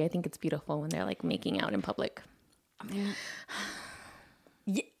Mexico City. I think it's beautiful when they're like making out in public.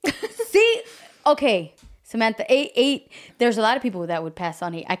 See, okay. Samantha, eight. There's a lot of people that would pass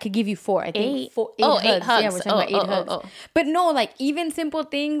on 8. I could give you 4. I think Eight? 4. 8 Oh, hugs. 8 hugs. Yeah, we're talking about 8 hugs. But no, like even simple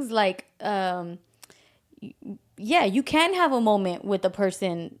things like, yeah, you can have a moment with a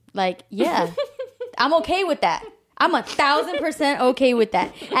person. Like, yeah, I'm okay with that. I'm 1,000% okay with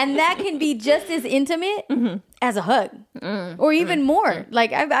that. And that can be just as intimate as a hug or even more.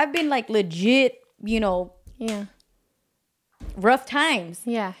 Like I've been like legit, Yeah. rough times.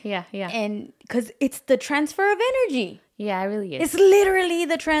 Yeah. And because it's the transfer of energy. Yeah, it really is. It's literally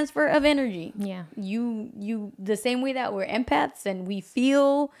the transfer of energy. Yeah. You the same way that we're empaths and we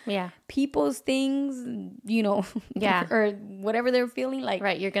feel Yeah. people's things, Yeah. or whatever they're feeling like.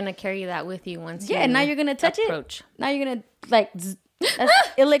 Right. You're going to carry that with you once you And now you're going to touch approach. it. Now you're going to like that's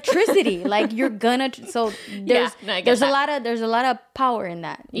electricity. Like you're gonna so there's no, I get there's that. there's a lot of power in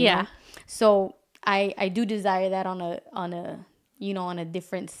that. you Yeah. know? So I do desire that on a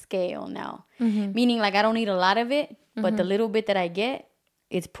different scale now. Mm-hmm. Meaning like I don't need a lot of it, but the little bit that I get,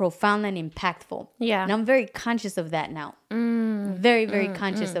 it's profound and impactful. Yeah. And I'm very conscious of that now. Very, very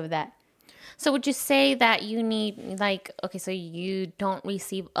conscious of that. So would you say that you need so you don't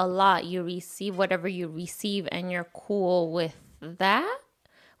receive a lot, you receive whatever you receive and you're cool with that?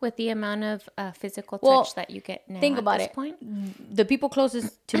 With the amount of physical touch that you get now think at about this it. point? The people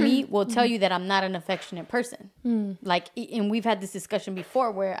closest to me will tell you that I'm not an affectionate person. Like, and we've had this discussion before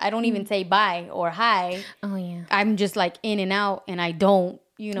where I don't even say bye or hi. Oh, yeah. I'm just like in and out and I don't,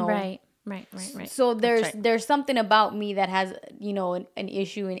 Right. So That's right. there's something about me that has, an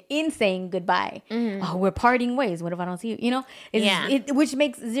issue in saying goodbye. Oh, we're parting ways. What if I don't see you? Which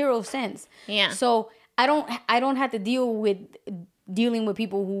makes zero sense. Yeah. So I don't have to dealing with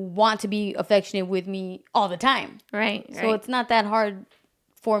people who want to be affectionate with me all the time. Right. So it's not that hard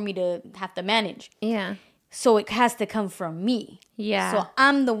for me to have to manage. Yeah. So it has to come from me. Yeah. So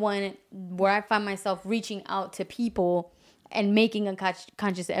I'm the one where I find myself reaching out to people and making a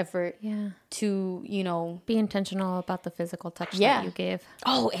conscious effort to, be intentional about the physical touch Yeah. that you give.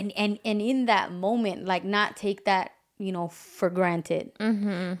 Oh, and in that moment, like not take that, for granted.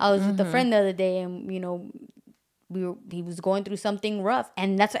 I was with a friend the other day and, he was going through something rough.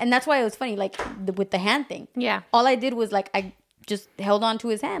 And that's why it was funny, like with the hand thing. Yeah. All I did was like, I just held on to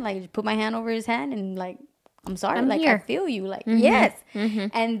his hand, like just put my hand over his hand and like, I'm sorry, I'm like here. I feel you, like yes,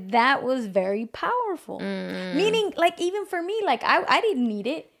 and that was very powerful. Meaning, like even for me, like I didn't need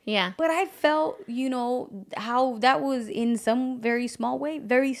it, Yeah. but I felt, how that was in some very small way,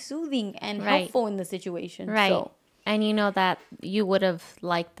 very soothing and Right. helpful in the situation. Right. So, And you know that you would have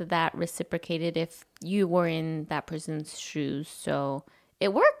liked that reciprocated if you were in that person's shoes. So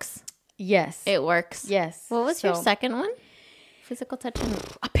it works. yes, It works. yes. What was your So, second one? Physical touch.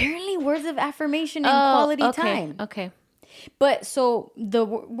 apparently, words of affirmation and quality okay. time. Okay. But so the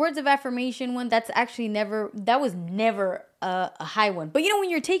words of affirmation one, that was never a high one. But when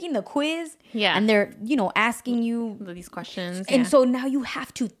you're taking the quiz, Yeah. and they're asking you, These questions. and yeah. so now you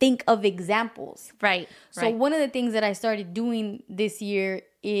have to think of examples. Right. So one of the things that I started doing this year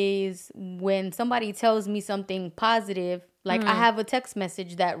is when somebody tells me something positive, like I have a text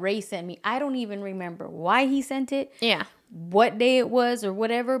message that Ray sent me. I don't even remember why he sent it. Yeah. What day it was or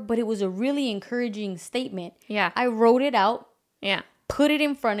whatever, but it was a really encouraging statement. Yeah. I wrote it out, Yeah. put it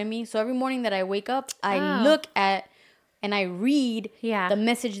in front of me. So every morning that I wake up, I Oh. look at and I read Yeah. the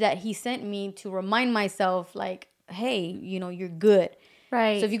message that he sent me to remind myself, like, hey, you're good.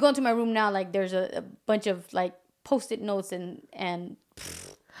 Right. So if you go into my room now, like there's a bunch of like Post-it notes and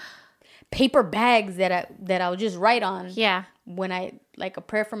paper bags that I'll just write on. Yeah. When I like a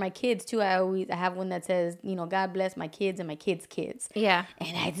prayer for my kids too, I have one that says, God bless my kids and my kids' kids. Yeah.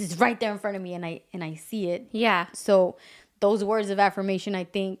 And it's right there in front of me and I see it. Yeah. So those words of affirmation, I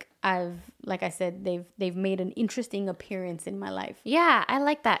think like I said, they've made an interesting appearance in my life. Yeah, I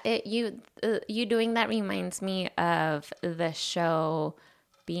like that. You doing that reminds me of the show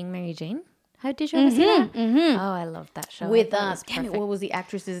Being Mary Jane. How did you ever see that? Mm-hmm. Oh, I love that show. With I thought it was damn it, perfect. what was the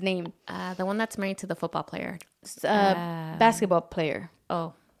actress's name? The one that's married to the football player. Basketball player.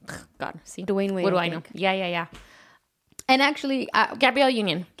 Oh, God. See, Dwayne Wade, What do I I know? think. Yeah. And actually, Gabrielle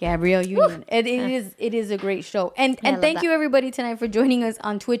Union. Gabrielle Union. It is a great show. And I love thank that. you everybody tonight for joining us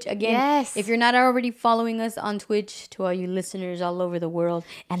on Twitch again. Yes. If you're not already following us on Twitch, to all you listeners all over the world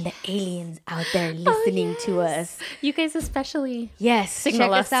and the aliens out there listening to us. You guys especially. Yes, Signal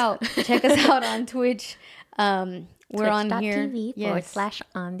check us us. out. Check us out on Twitch. We're on here. Twitch.tv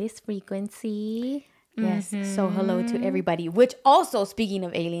 / on this frequency. Yes. So hello to everybody. Which also, speaking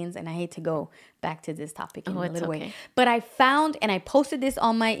of aliens, and I hate to go back to this topic in a it's little way, okay. but I found and I posted this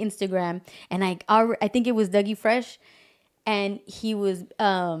on my Instagram, and I think it was Dougie Fresh, and he was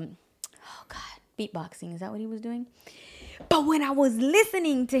beatboxing. Is that what he was doing? But when I was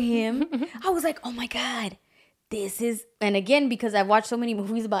listening to him, I was like, oh my God, this is... And again, because I've watched so many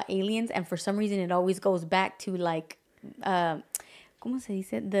movies about aliens, and for some reason it always goes back to like... ¿Cómo se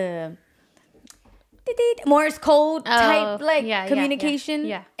dice? The... Morse code type communication.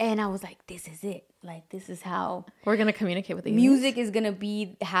 Yeah. And I was like, this is it. Like, this is how We're going to communicate with aliens. music is going to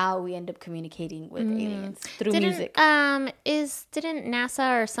be how we end up communicating with aliens through music. Didn't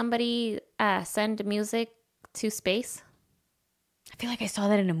NASA or somebody send music to space? I feel like I saw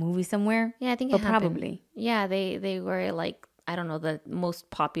that in a movie somewhere. Yeah, I think but it happened. probably. Yeah, they were like, I don't know, the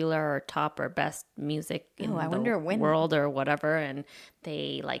most popular or top or best music in I the wonder when. world or whatever, and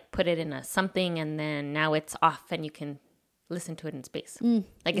they like put it in a something, and then now it's off and you can listen to it in space.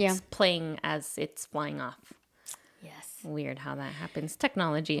 Like it's playing as it's flying off. Yes. Weird how that happens.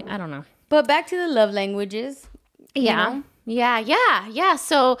 Technology, I don't know. But back to the love languages. Yeah. You know? Yeah.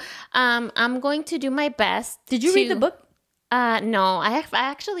 So I'm going to do my best. Did you read the book? No,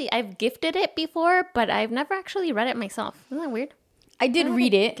 I've gifted it before, but I've never actually read it myself. Isn't that weird? I did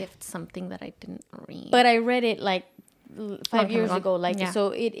read it. Gift something that I didn't read. But I read it like 5 years ago. ago. Like, Yeah.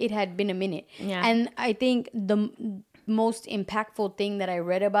 so it had been a minute. Yeah. And I think the most impactful thing that I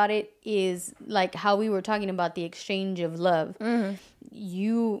read about it is like how we were talking about the exchange of love. Mm-hmm.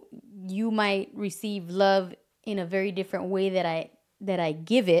 You might receive love in a very different way that I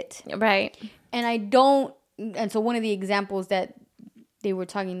give it. Right. And I don't. And so one of the examples that they were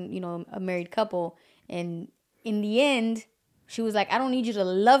talking, a married couple, and in the end, she was like, I don't need you to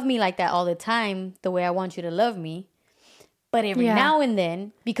love me like that all the time, the way I want you to love me. But every now and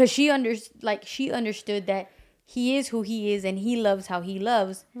then, because she understood that he is who he is and he loves how he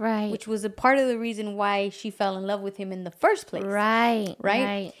loves. Right. Which was a part of the reason why she fell in love with him in the first place.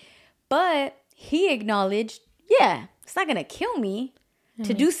 Right. But he acknowledged, it's not going to kill me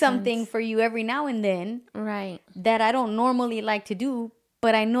to do something for you every now and then. Right. That I don't normally like to do,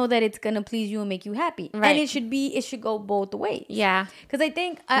 but I know that it's going to please you and make you happy. Right. And it should go both ways. Yeah. Because I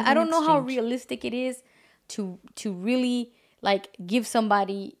think, I don't know how realistic it is to really like give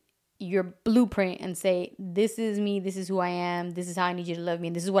somebody your blueprint and say, this is me, this is who I am, this is how I need you to love me,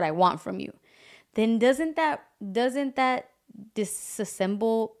 and this is what I want from you. Then doesn't that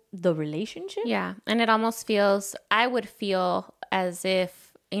disassemble the relationship? Yeah. And it almost feels, I would feel as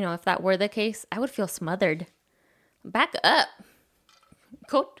if, if that were the case, I would feel smothered. Back up.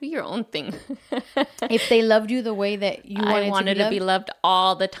 Go do your own thing. If they loved you the way that you wanted to be loved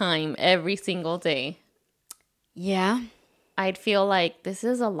all the time, every single day. Yeah. I'd feel like this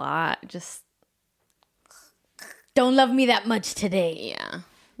is a lot. Just don't love me that much today.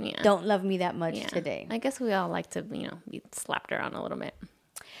 Yeah. Don't love me that much today. I guess we all like to, be slapped around a little bit.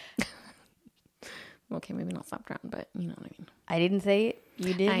 Okay, maybe not slapped around, but you know what I mean. I didn't say it.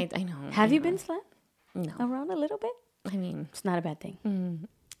 You did. I know. Have you been slapped? No. Around a little bit? I mean, it's not a bad thing.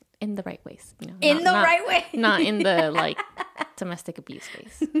 In the right ways. In the right way. Not in the like domestic abuse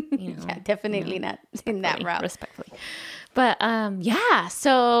ways. Yeah, definitely not in that route. Respectfully. But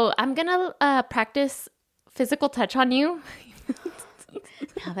so I'm gonna practice physical touch on you.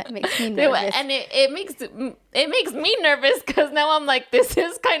 Now that makes me nervous. And it makes me nervous because now I'm like, this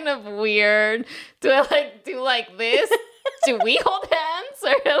is kind of weird. Do I like do like this? Do we hold hands,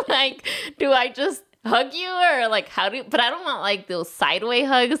 or like do I just hug you, or like but I don't want like those sideways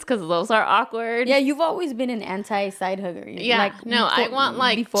hugs because those are awkward. Yeah, you've always been an anti-side hugger. I want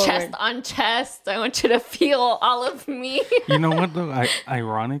like chest on chest. I want you to feel all of me. You know what though?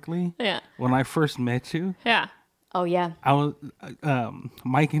 Ironically, when I first met you, oh yeah, I was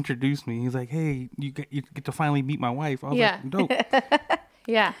Mike introduced me. He's like, "Hey, you get to finally meet my wife." I was like, "Dope."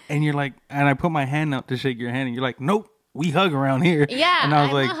 Yeah. And you're like, and I put my hand out to shake your hand, and you're like, "Nope, we hug around here." Yeah, and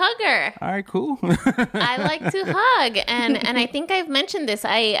I was I'm a hugger. All right, cool. I like to hug, and I think I've mentioned this.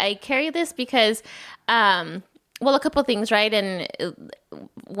 I carry this because, a couple things, right? And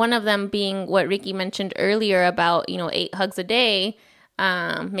one of them being what Ricky mentioned earlier about 8 hugs a day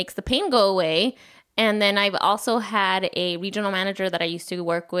makes the pain go away. And then I've also had a regional manager that I used to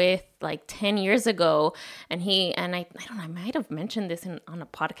work with like 10 years ago. And I don't know, I might have mentioned this on a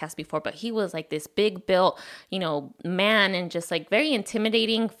podcast before, but he was like this big built, man, and just like very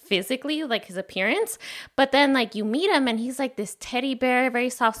intimidating physically, like his appearance. But then like you meet him and he's like this teddy bear, very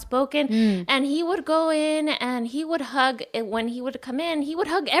soft spoken. And he would go in and he would hug. When he would come in, he would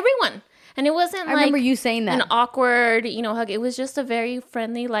hug everyone. And it wasn't I remember you saying that. An awkward, hug. It was just a very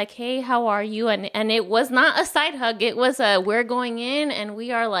friendly, like, hey, how are you? And it was not a side hug. It was we're going in and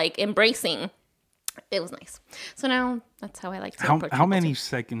we are like embracing. It was nice. So now that's how I like to approach How many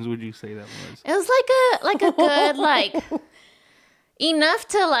seconds would you say that was? It was like a good, like enough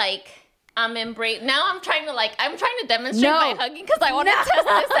to like I'm now I'm trying to demonstrate No. by hugging because I want to test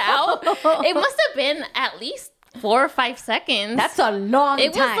this out. It must have been at least 4 or 5 seconds. That's a long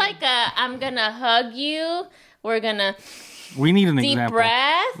It time. was like I'm gonna hug you. We're gonna We need an deep example.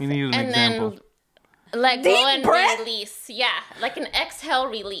 breath. We need an and example. Then let Deep go and breath? release. Yeah, like an exhale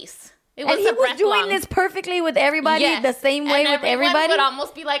release. It and he a was breath doing long. this perfectly with everybody, Yes. the same way And with everybody. Everyone would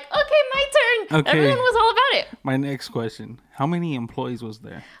almost be like, "Okay, my turn." Okay. Everyone was all about it. My next question: how many employees was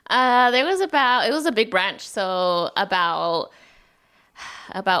there? There was it was a big branch, so about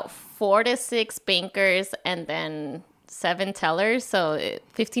 4 to 6 bankers and then 7 tellers, so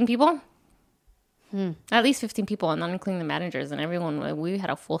 15 people. At least 15 people, and not including the managers and everyone. We had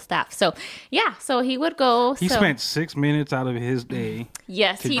a full staff. So yeah, so he would go. He spent 6 minutes out of his day.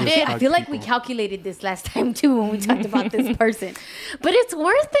 Yes, to he just did. I hug feel like we people. calculated this last time too when we talked about this person. But it's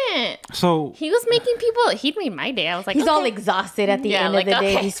worth it. So He was making people. He made my day. I was like, He's all okay. exhausted at the Yeah, end like, of the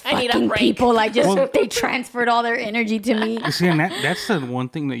day. okay, These I need a fucking break. people, Well- they transferred all their energy to me. you see, and that's the one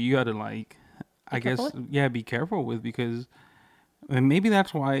thing that you gotta I guess, careful be careful with, because, and maybe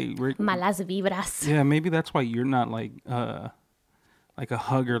that's why Rick. Malas vibras. Yeah, maybe that's why you're not like a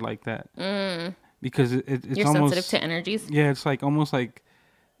hugger like that. Because it's You're almost sensitive to energies. yeah, it's like almost like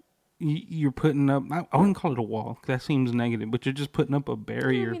you're putting up. I wouldn't call it a wall. 'Cause that seems negative, but you're just putting up a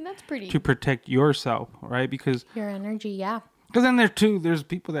barrier that's pretty. to protect yourself, right? Because Your energy, yeah. then there's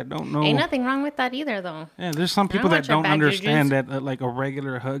people that don't know. Ain't nothing wrong with that either, though. Yeah, there's some people want that your don't bad understand jujus. that like a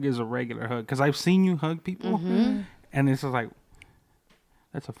regular hug is a regular hug. Because I've seen you hug people, and it's just like,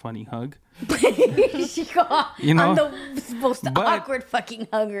 that's a funny hug. You know? I'm the most But- awkward fucking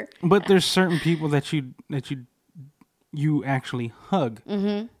hugger. But there's certain people that you actually hug,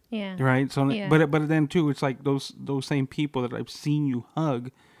 Yeah. right? So, Yeah. but then too, it's like those same people that I've seen you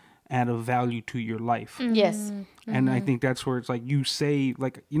hug add a value to your life, Yes. and I think that's where it's like you say,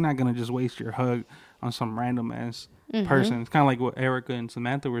 like, you're not gonna just waste your hug on some random ass person. It's kind of like what Erica and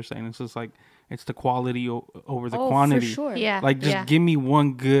Samantha were saying. It's just like it's the quality over the quantity. For sure. Yeah. Like, just yeah. give me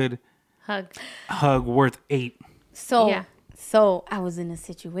one good hug. hug worth 8. So, Yeah. so I was in a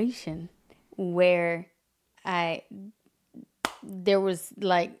situation where there was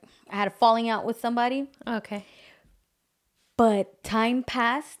like, I had a falling out with somebody, Okay. but time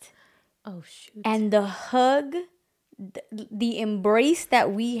passed Oh shoot. and the hug, the embrace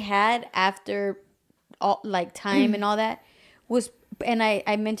that we had after all, like time and all that was, and I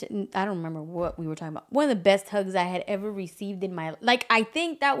mentioned, I don't remember what we were talking about. One of the best hugs I had ever received in my, like, I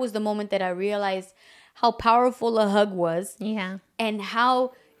think that was the moment that I realized how powerful a hug was Yeah. and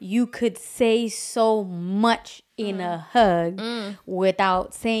how you could say so much in a hug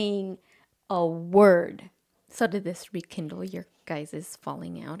without saying a word. So did this rekindle your guys'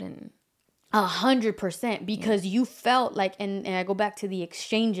 falling out and 100%, because you felt like, and I go back to the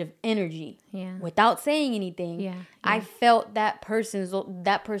exchange of energy. Yeah. Without saying anything. Yeah, I felt that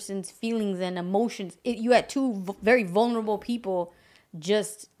person's feelings and emotions. You had two very vulnerable people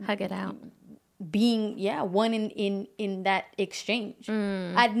just hug it out? being one in that exchange.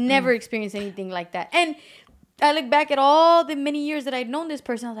 I'd never experienced anything like that. And I look back at all the many years that I'd known this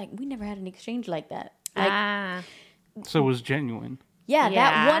person, I was like, we never had an exchange like that. Like, So it was genuine. yeah,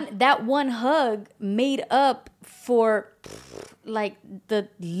 Yeah. that one hug made up for like the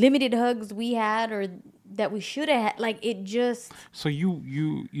limited hugs we had or that we should have had. Like, it just, So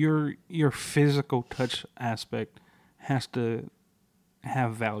your physical touch aspect has to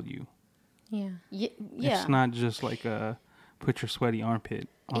have value. Yeah. yeah. It's not just like put your sweaty armpit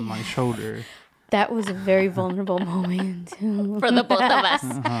on my shoulder. That was a very vulnerable moment. For the both of us.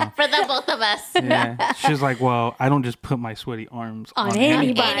 For the both of us. Yeah. She's like, well, I don't just put my sweaty arms On on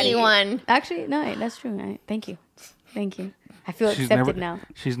anybody. Anyone. Actually, no, that's true. Thank you. I feel She's accepted never now.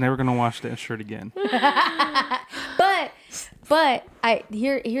 She's never gonna wash that shirt again. But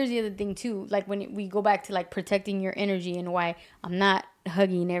here's the other thing too. Like, when we go back to like protecting your energy and why I'm not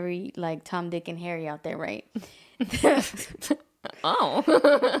hugging every like Tom, Dick, and Harry out there, right? Oh.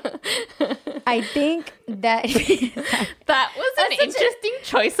 I think that That was an interesting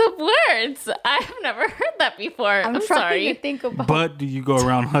choice of words. I have never heard that before. I'm trying sorry. to think about But do you go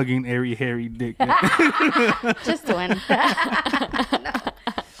around hugging every hairy dick? just one.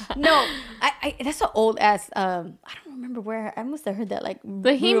 No, I that's an old ass. I don't remember where I must have heard that. Like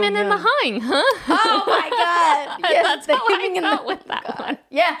The He-Man and the Hang, huh? Oh my god! Yes, That's the how I hemming and felt the- with that one.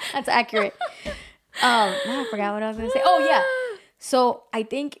 Yeah, that's accurate. Now I forgot what I was gonna say. Oh yeah. So I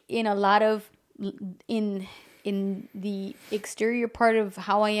think in a lot of in the exterior part of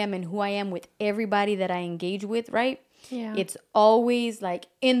how I am and who I am with everybody that I engage with, right? Yeah. It's always like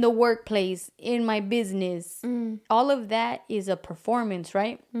in the workplace, in my business. All of that is a performance,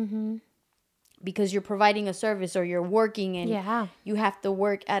 right? Mm-hmm. because you're providing a service or you're working and Yeah. you have to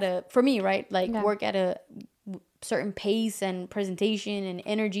work at a, for me, right? Like Yeah. work at a certain pace and presentation and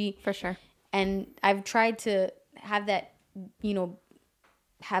energy. For sure. And I've tried to have that, you know,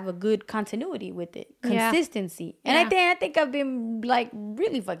 have a good continuity with it, Yeah. consistency. And Yeah. I think I've been like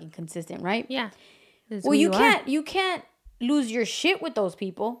really fucking consistent, right? Yeah. It's Well, who you can't lose your shit with those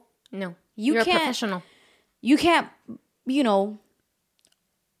people. No. You You're can't- a professional. You can't, you know,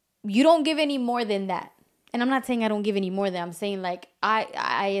 you don't give any more than that. And I'm not saying I don't give any more than I'm saying like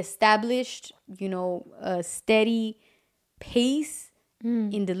I established, you know, a steady pace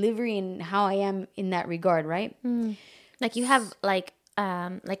in delivery and how I am in that regard, right? Like you have like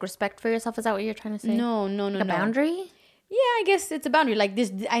respect for yourself. Is that what you're trying to say? No. A boundary? Yeah, I guess it's a boundary. Like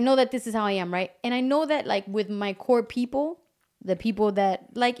this, I know that this is how I am, right? And I know that like with my core people, the people that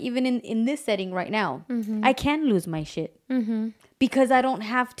like even in this setting right now, I can lose my shit because I don't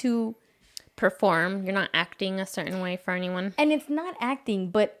have to. Perform. You're not acting a certain way for anyone. And it's not acting,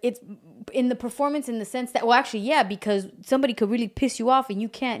 but it's in the performance in the sense that, well, actually, yeah, because somebody could really piss you off and you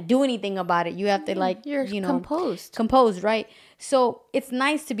can't do anything about it. You have to like, You're you know, composed. right? So it's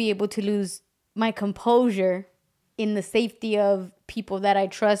nice to be able to lose my composure in the safety of people that I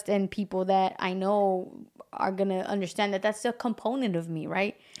trust and people that I know are going to understand that that's a component of me,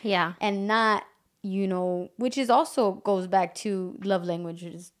 right? Yeah. And not, you know, which is also goes back to love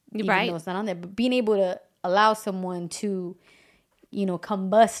languages, even Right. though it's not on there, but being able to allow someone to, you know,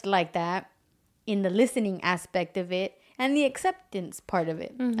 combust like that in the listening aspect of it and the acceptance part of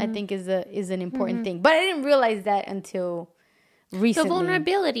it, I think is an important thing. But I didn't realize that until recently. The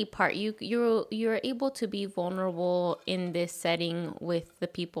vulnerability part. You're able to be vulnerable in this setting with the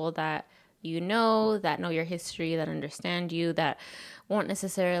people that you know, that know your history, that understand you, that won't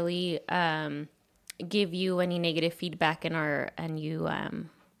necessarily give you any negative feedback and you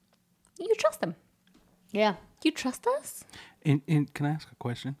trust them. Yeah. You trust us? And can I ask a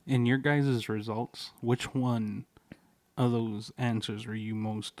question? In your guys' results, which one of those answers were you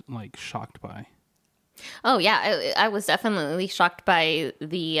most like shocked by? Oh yeah, I was definitely shocked by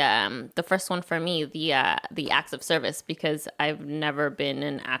the first one for me, the acts of service, because I've never been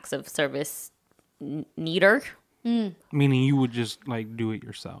an acts of service needer. Meaning you would just like do it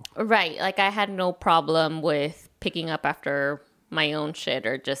yourself. Right, like I had no problem with picking up after my own shit,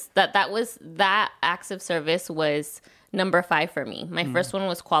 or just that acts of service was number 5 for me. My first one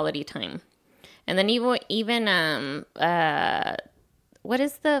was quality time, and then even what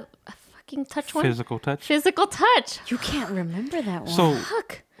is the fucking touch one? Physical touch. Physical touch. You can't remember that one. So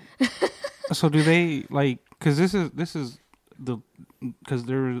Fuck. so do they like? Because this is the because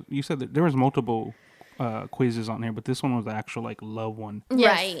you said that there was multiple quizzes on here, but this one was the actual like love one.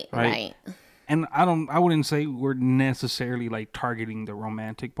 Yes. Right. Right. And I wouldn't say we're necessarily like targeting the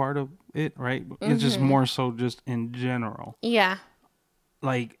romantic part of it, right? It's just more so just in general. Yeah.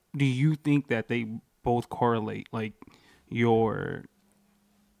 Like, do you think that they both correlate, like your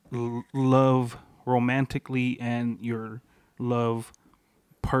love romantically and your love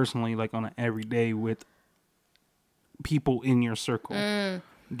personally, like on an everyday with people in your circle?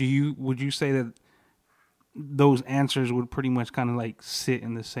 Would you say that those answers would pretty much kind of like sit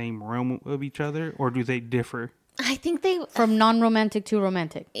in the same realm of each other, or do they differ? I think they. From non-romantic to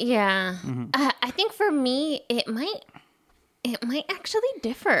romantic. Yeah. I think for me, it might actually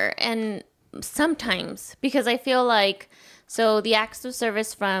differ, and sometimes, because I feel like, so the acts of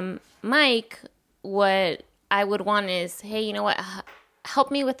service from Mike, what I would want is, hey, you know what? Help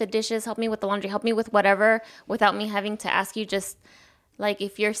me with the dishes, help me with the laundry, help me with whatever, without me having to ask you. Just like,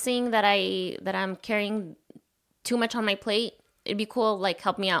 if you're seeing that I'm carrying too much on my plate, it'd be cool, like,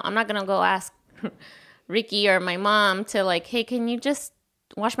 help me out. I'm not gonna go ask Ricky or my mom to like, hey, can you just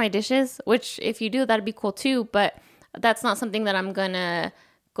wash my dishes? Which, if you do, that'd be cool too, but that's not something that I'm gonna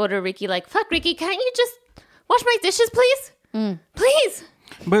go to Ricky like, fuck, Ricky, can't you just wash my dishes, please? Please.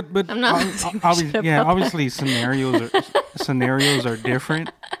 But I'm not obviously scenarios are different.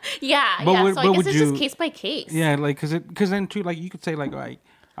 Yeah, But yeah. would- So but I guess would it's you- just case by case. Yeah, like because then too, like you could say like, all right,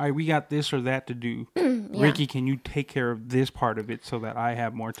 we got this or that to do. Ricky, can you take care of this part of it so that I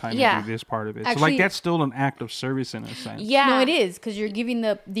have more time Yeah. to do this part of it? So Actually- like that's still an act of service in a sense. Yeah. No, it is, because you're giving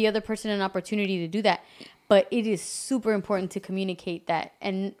the other person an opportunity to do that. But it is super important to communicate that,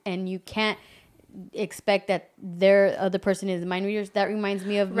 and you can't expect that their other person is mind readers. That reminds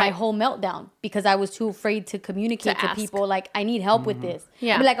me of my Right. whole meltdown, because I was too afraid to communicate To to ask. people like, I need help with this.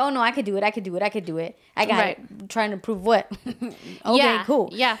 Yeah. I'd be like, oh no, I could do it. I got Right. it. Trying to prove what? Okay, Yeah. cool.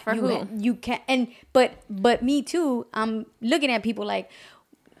 Yeah, for you, who? You can't. But me too. I'm looking at people like,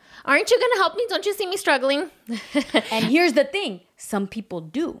 Aren't you gonna help me? Don't you see me struggling? and here's the thing: some people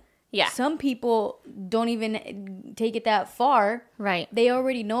do. Yeah. Some people don't even take it that far. Right. They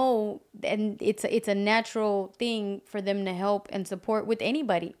already know, and it's a natural thing for them to help and support with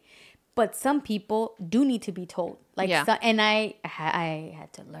anybody. But some people do need to be told. Like, Yeah. and I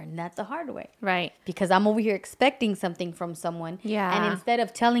had to learn that the hard way. Right. Because I'm over here expecting something from someone. Yeah. And instead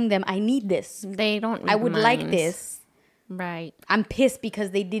of telling them, I need this, They don't. I would like mind. this, Right. I'm pissed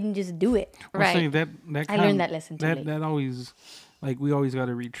because they didn't just do it. I'll Right. say that I learned that lesson too late. That always, like, we always got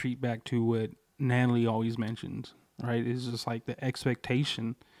to retreat back to what Natalie always mentions, right? It's just like the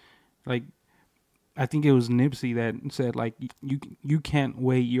expectation. Like, I think it was Nipsey that said, like, you can't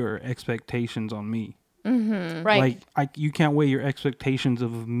weigh your expectations on me. Right. Like, you can't weigh your expectations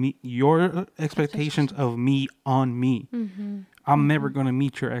of me, your expectations of me on me. I'm never going to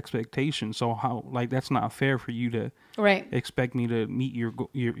meet your expectations. So how, like, that's not fair for you to Right. expect me to meet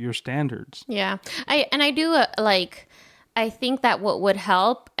your standards. Yeah. I do like, I think that what would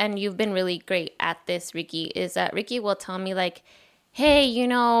help, and you've been really great at this, Ricky, is that Ricky will tell me, like, hey, you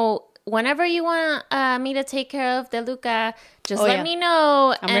know, whenever you want me to take care of DeLuca, just let me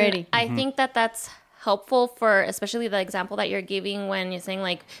know. I'm and ready. I think that that's helpful for, especially the example that you're giving when you're saying,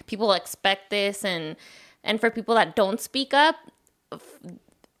 like, people expect this, and for people that don't speak up,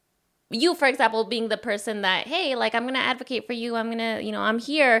 you, for example, being the person that, hey, like, I'm going to advocate for you. I'm going to, you know, I'm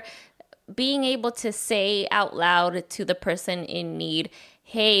here. Being able to say out loud to the person in need,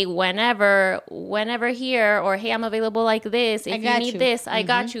 hey, whenever here, or hey, I'm available like this. If you need this, I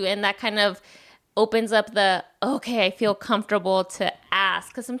got you. And that kind of opens up the, okay, I feel comfortable to ask.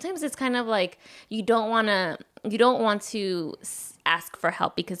 Because sometimes it's kind of like you don't want to ask for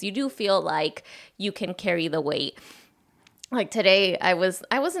help because you do feel like you can carry the weight. Like today, I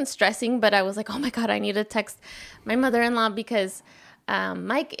wasn't stressing, but I was like, oh my God, I need to text my mother-in-law because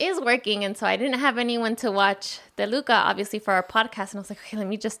Mike is working, and so I didn't have anyone to watch DeLuca, obviously, for our podcast. And I was like, okay, let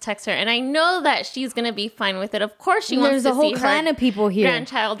me just text her. And I know that she's going to be fine with it. Of course she wants to see There's a whole clan of people here.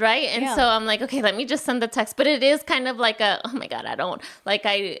 Grandchild, right? And so I'm like, okay, let me just send the text. But it is kind of like a, oh my God, I don't, like,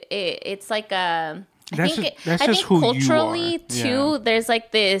 it's like a, I think who culturally, you are. too, there's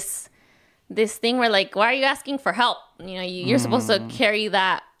like this thing where, like, why are you asking for help? You know, you're supposed to carry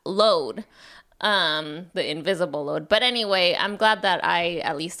that load, the invisible load. But anyway, I'm glad that I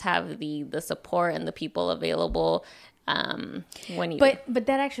at least have the support and the people available when you. But that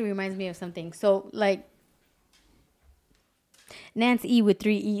actually reminds me of something. So, like, Nancy E with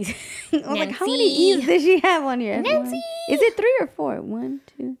 3 E's. I was like, how many E's does she have on here? Nancy. Is it 3 or 4? 1,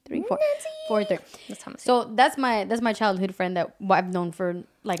 2, 3, 4. Nancy. 4, 3. So that's my childhood friend that I've known for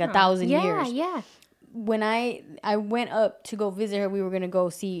like 1,000 years. Yeah. When I went up to go visit her, we were gonna go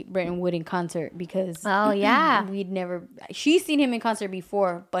see Brenton Wood in concert because we'd never. She's seen him in concert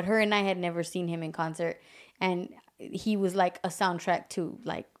before, but her and I had never seen him in concert, and he was like a soundtrack to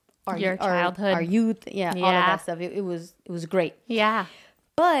like our childhood, our youth, all of that stuff. It was great. Yeah.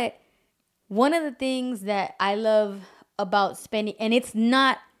 But one of the things that I love about spending, and it's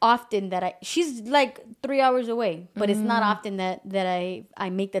not often that she's like 3 hours away, but it's not often that I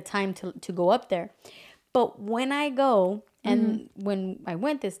make the time to go up there. But when I go, and when I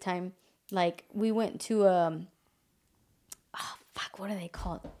went this time, like, we went to what are they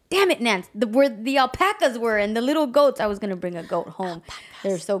called? Damn it, Nance! Where the alpacas were and the little goats. I was gonna bring a goat home. Alpacas.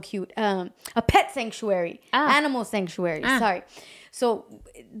 They're so cute. A pet sanctuary, animal sanctuary. Sorry. So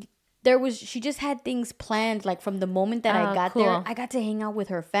she just had things planned, like, from the moment that I got there. I got to hang out with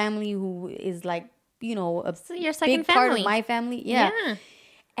her family, who is, like, you know, a your second big part family. of my family. Yeah.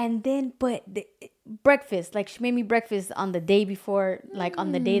 And then, but breakfast, like, she made me breakfast on the day before, like,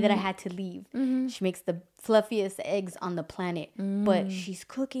 on the day that I had to leave. She makes the fluffiest eggs on the planet. But she's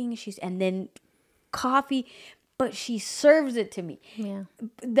cooking, and then coffee, but she serves it to me. Yeah.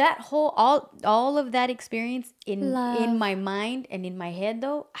 That whole, all of that experience in my mind and in my head,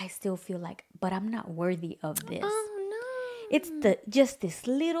 though, I still feel like, but I'm not worthy of this. Oh no. It's just this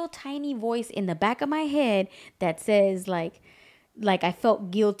little tiny voice in the back of my head that says, like I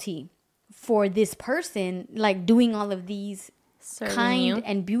felt guilty for this person, like, doing all of these kind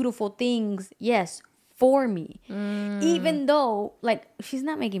and beautiful things, yes, for me. Even though, like, she's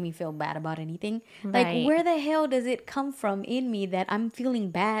not making me feel bad about anything. Right. Like, where the hell does it come from in me that I'm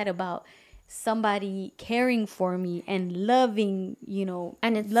feeling bad about somebody caring for me and loving, you know,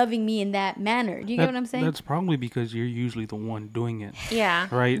 and it's loving me in that manner? Do you get what I'm saying? That's probably because you're usually the one doing it. Yeah.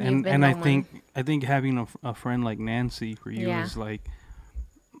 Right. And I think having a friend like Nancy for you is like,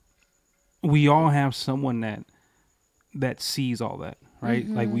 we all have someone that sees all that, right?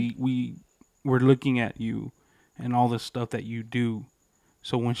 Like, we're looking at you and all the stuff that you do.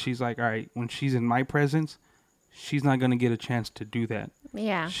 So when she's like, all right, when she's in my presence, she's not going to get a chance to do that.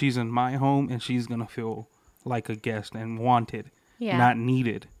 Yeah. She's in my home, and she's gonna feel like a guest and wanted, Yeah. not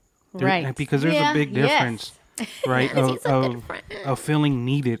needed. Right. Because there's Yeah, a big yes. difference, right? He's a good friend. of feeling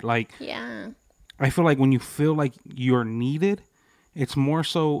needed. Like Yeah. I feel like when you feel like you're needed, it's more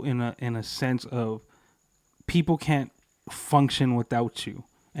so in a sense of people can't function without you,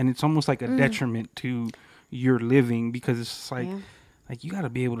 and it's almost like a detriment to your living, because it's just like you got to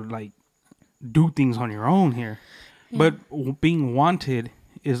be able to like do things on your own here. But being wanted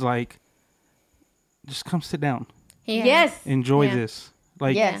is like, just come sit down, Yeah. Yes. enjoy Yeah. this.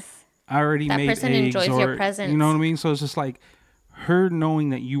 Like Yes. I already That made person eggs, enjoys your or presence. you know what I mean. So it's just like her knowing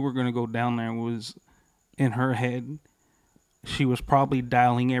that you were gonna go down there was in her head. She was probably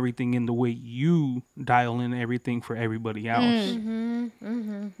dialing everything in the way you dial in everything for everybody else. And,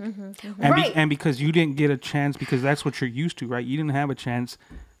 Right. and because you didn't get a chance, because that's what you're used to, right? You didn't have a chance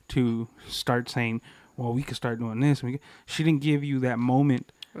to start saying, well, we could start doing this. She didn't give you that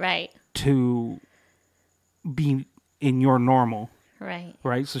moment Right. to be in your normal, Right.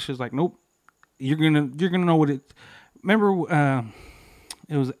 right? So she's like, nope, you're gonna know what it. Remember,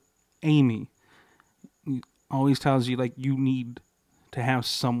 it was Amy. Always tells you like you need to have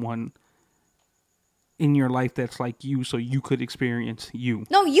someone in your life that's like you, so you could experience you.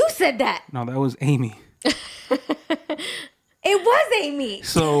 No, you said that. No, that was Amy. It was Amy.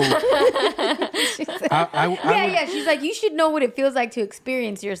 So I Yeah. She's like, you should know what it feels like to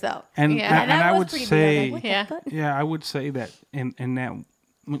experience yourself. and Yeah. and that I was would pretty say, big. I was like, what the Yeah. fuck? yeah, I would say that in that,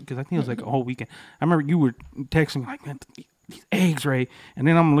 because I think it was like a whole weekend. I remember you were texting me like, man, these eggs, Ray, and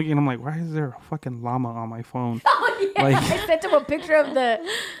then I'm looking, I'm like, why is there a fucking llama on my phone? Oh, yeah. Like- I sent him a picture of the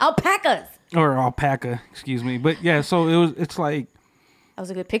alpacas. Or alpaca, excuse me. But yeah, so it's like That was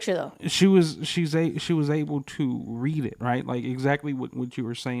a good picture, though. she was able to read it, right? Like exactly what you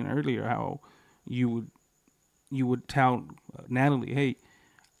were saying earlier, how you would tell Natalie, hey,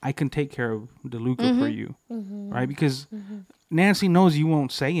 I can take care of DeLuca for you, right? Because Nancy knows you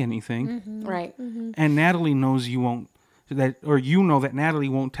won't say anything, Right. and Natalie knows you won't that Natalie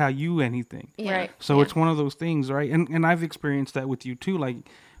won't tell you anything. Yeah. Right. So Yeah. it's one of those things, right? And I've experienced that with you too. Like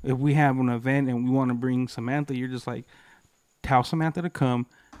if we have an event and we want to bring Samantha, you're just like, tell Samantha to come.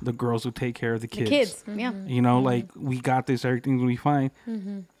 The girls will take care of the The kids. kids. Yeah. You know, like we got this. Everything's gonna be fine.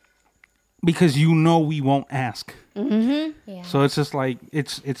 Because you know we won't ask. Yeah. So it's just like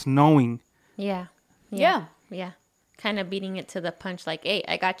it's knowing. Yeah. Yeah. Yeah. Kind of beating it to the punch like, hey,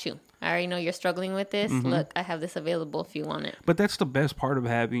 I got you. I already know you're struggling with this. Look, I have this available if you want it. But that's the best part of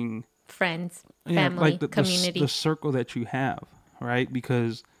having Friends, family, community. the circle that you have, right?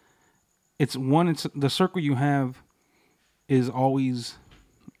 Because it's the circle you have is always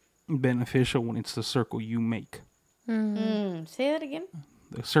beneficial when it's the circle you make. Say that again.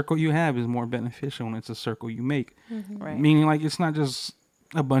 The circle you have is more beneficial when it's a circle you make. Right. Meaning, like, it's not just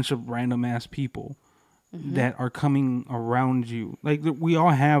a bunch of random ass people that are coming around you. Like, we all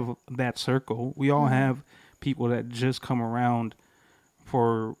have that circle. We all have people that just come around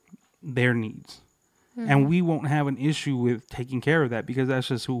for their needs. And we won't have an issue with taking care of that because that's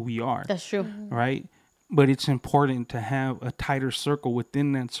just who we are. That's true. Right? But it's important to have a tighter circle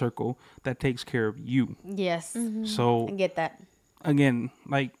within that circle that takes care of you. Yes. So, I get that. again,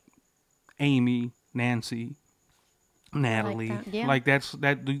 like Amy, Nancy, Natalie, that. Yeah. like that's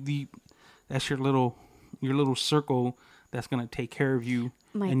your little circle that's gonna take care of you,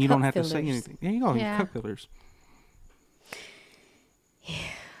 My and you don't cup have to say fillers. anything. There you go, Yeah. your cup fillers.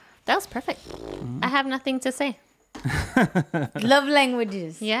 That was perfect. I have nothing to say. Love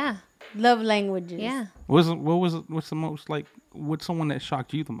languages. Yeah. Love languages. Yeah. What's the most like? What's someone that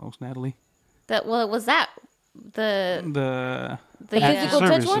shocked you the most, Natalie? It was that. The The physical touch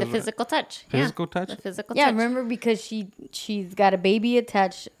service one? The of it. physical touch. Physical touch? The physical Yeah, touch. remember because she's got a baby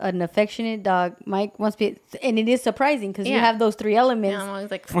attached, an affectionate dog. Mike wants to be, and it is surprising because you Yeah. have those three elements. Yeah, I'm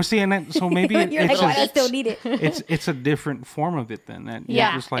always like, Well, see, and that, so maybe You're like, it's why I a, still need it. it's a different form of it then. That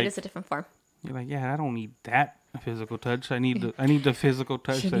yeah, you're just like it is a different form. you're like, yeah, I don't need that physical touch. I need the physical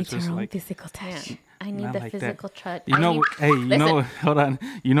touch She that's needs just her own like. physical touch. Yeah. I need Not the like that. physical touch. You I know, need- hey, you know, Listen. hold on.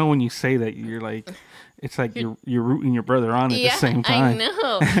 You know, when you say that, you're like, it's like you're rooting your brother on at yeah, the same time. I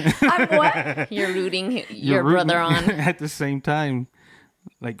know. I'm what? You're rooting You're your rooting brother on. at the same time.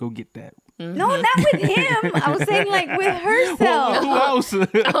 Like, go get that. No, not with him. I was saying like with herself. Who else?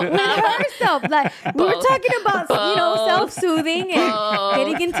 With herself. Like we were Both. talking about, self-soothing and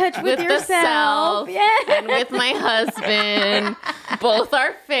getting in touch with the yourself. self Yeah. and with my husband. Both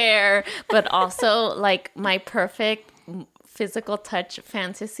are fair, but also like my perfect physical touch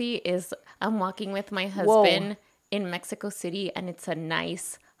fantasy is I'm walking with my husband in Mexico City and it's a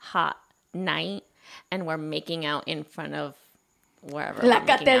nice hot night and we're making out in front of wherever. La we're making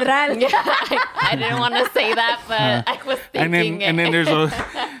out. Catedral. Yeah, I didn't want to say that, but I was thinking. And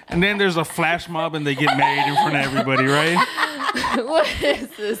then there's a flash mob and they get married in front of everybody, right? What is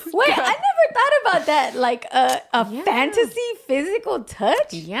this? Wait, I never thought about that. Like a fantasy physical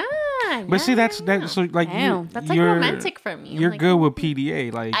touch. Yeah. But see, that's so like Damn. That's like romantic for me. I'm You're like, good with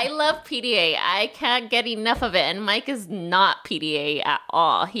PDA, like I love PDA. I can't get enough of it. And Mike is not PDA at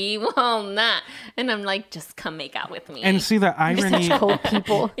all. He will not. And I'm like, just come make out with me. and see the irony. Cold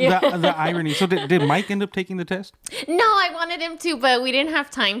people. The irony. So did Mike end up taking the test? No, I wanted him to, but we didn't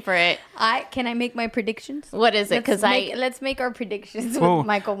have time for it. Can I make my predictions? What is it? Because let's make our predictions with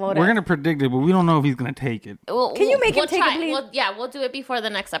Michael Mora. We're gonna predict it, but we don't know if he's gonna take it. Can you make him take it, please? We'll do it before the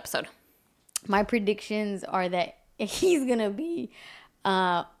next episode. My predictions are that he's gonna be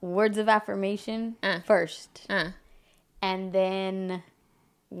words of affirmation first, and then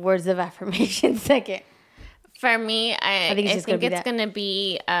words of affirmation second. For me, I think it's gonna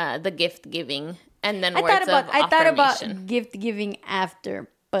be the gift giving, and then words of affirmation. I thought about gift giving after,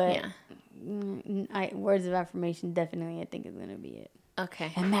 but yeah. Words of affirmation definitely I think is gonna be it.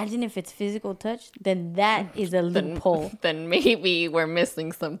 Okay. Imagine if it's physical touch, then that is a loophole. Then maybe we're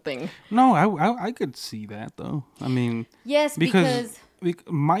missing something. No, I could see that though. I mean, Yes, because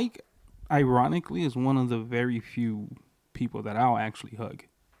Mike, ironically, is one of the very few people that I'll actually hug.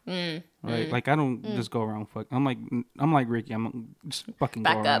 Right? Like I don't just go around fuck. I'm like Ricky. I'm just fucking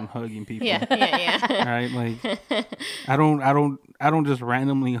Back go up. around hugging people. Yeah. Right? Like I don't just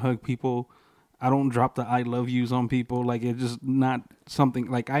randomly hug people. I don't drop the I love yous on people. Like it's just not something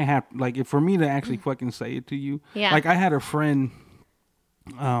like I have. Like if for me to actually fucking say it to you. Yeah. Like I had a friend,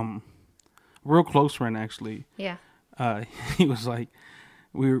 real close friend actually. Yeah. He was like,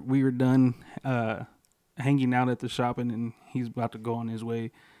 we were done hanging out at the shop, and he's about to go on his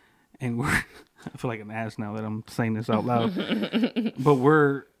way, and I feel like an ass now that I'm saying this out loud, but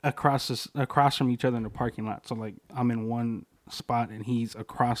we're across from each other in the parking lot. So like I'm in one spot and he's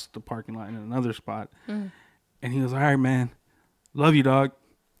across the parking lot in another spot, and he was like, all right, man, love you, dog.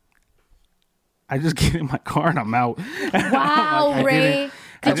 I just get in my car and I'm out. wow, Like, Ray,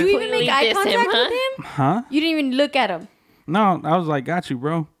 did you even make eye contact with him? Huh? You didn't even look at him. No, I was like, got you,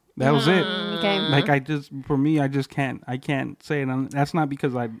 bro. That was it. Okay. Like I just can't say it. That's not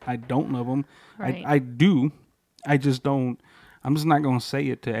because I don't love them. Right. I do. I just don't. I'm just not gonna say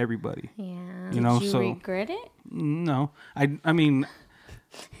it to everybody. Yeah. You know. Did you So regret it? no. I mean,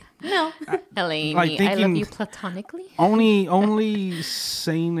 No. Eleni, Like I love thinking- you platonically. only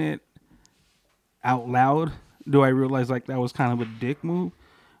saying it out loud do I realize like that was kind of a dick move.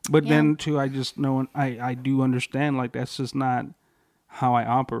 But then too, I just know I do understand like that's just not how I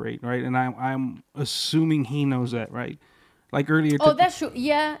operate, right? And I'm assuming he knows that, right? Like earlier. Oh, that's true.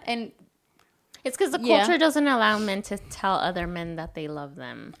 Yeah, and It's because the Yeah. culture doesn't allow men to tell other men that they love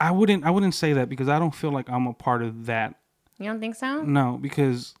them. I wouldn't say that because I don't feel like I'm a part of that. You don't think so? No,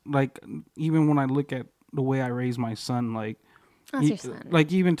 because like even when I look at the way I raise my son, like That's your son.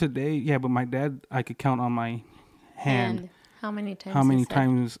 like even today, yeah. But my dad, I could count on my hand How many times? how he many said-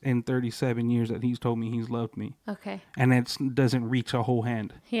 times in 37 years that he's told me he's loved me, Okay. and it doesn't reach a whole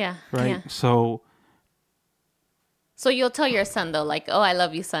hand, Yeah. right? Yeah. So So you'll tell your son though, like, "Oh, I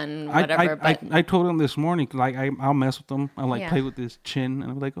love you, son," whatever. I told him this morning, like I'll mess with him. I like Yeah. play with his chin,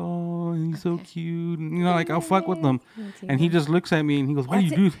 and I'm like, oh, he's so cute, and, you know, like I'll fuck with him, and he just looks at me and he goes, "Why do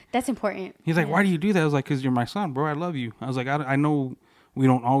you do?" That's important. He's like, "Why do you do that?" I was like, "Cause you're my son, bro. I love you." I was like, I know we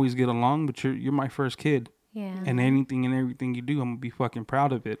don't always get along, but you're my first kid, yeah. and anything and everything you do, I'm gonna be fucking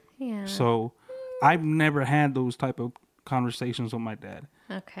proud of it. Yeah. So I've never had those type of conversations with my dad.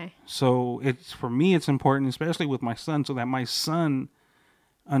 Okay. So it's for me, it's important, especially with my son, so that my son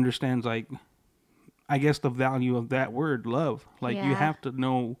understands, like, I guess the value of that word, love. Like you Yeah. have to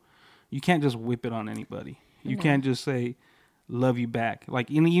know, you can't just whip it on anybody. You can't just say, "Love you back." Like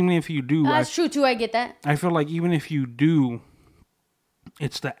even if you do, That's true too. I get that. I feel like even if you do,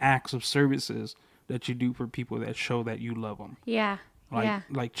 it's the acts of services that you do for people that show that you love them. Yeah.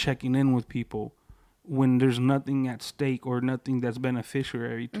 Like checking in with people when there's nothing at stake or nothing that's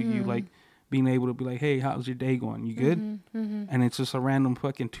beneficiary to you, like being able to be like, "Hey, how's your day going? You good?" And it's just a random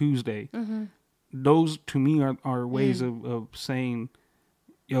fucking Tuesday. Those to me are ways of saying,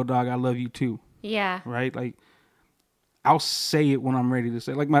 "Yo, dog, I love you too." Yeah. Right? Like I'll say it when I'm ready to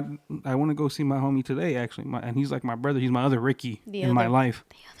say. Like I want to go see my homie today, actually, and he's like my brother. He's my other Ricky in my life.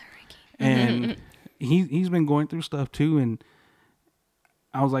 The other Ricky. And he's been going through stuff too, and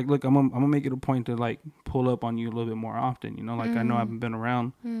I was like, look, I'm gonna make it a point to like pull up on you a little bit more often, you know, like I know I haven't been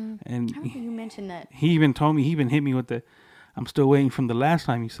around, and How did you mention that? he even told me, he even hit me with the, I'm still waiting from the last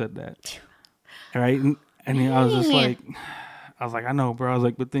time you said that, right? And I was just like, I was like, I know, bro. I was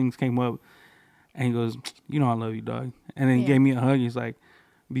like, but things came up. And he goes, you know I love you, dog. And then he gave me a hug. He's like,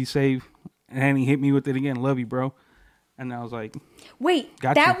 be safe. And then he hit me with it again. Love you, bro. And I was like, Wait,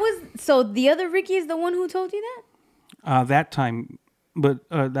 Gotcha. that was so the other Ricky is the one who told you that? that time. But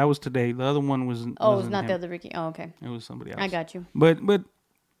that was today. The other one was Oh, it's wasn't not him. the other Ricky. Oh, okay. It was somebody else. I got you. But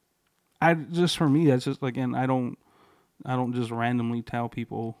I just, for me, that's just, again, I don't just randomly tell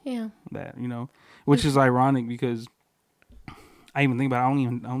people Yeah. that, which is ironic because I even think about it. I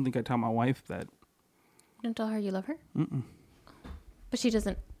don't think I tell my wife that. You don't tell her you love her? Mm-mm. But she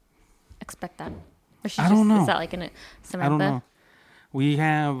doesn't expect that. Or she I don't know. Is that like Samantha? I don't know. We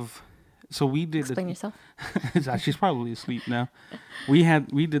did Explain yourself. She's probably asleep now. We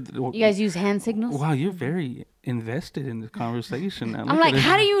did. You guys use hand signals? Wow, you're very invested in the conversation. Now. I'm like,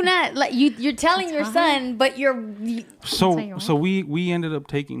 how do you not like you're telling your son, but So we ended up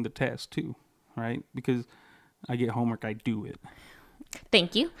taking the test too, right? Because I get homework, I do it.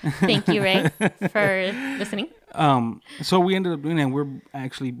 Thank you, Ray, for listening. So we ended up doing that. We're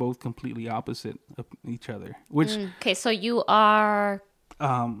actually both completely opposite of each other. Which Okay, so you are.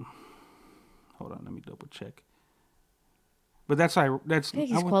 hold on, let me double check. But that's I think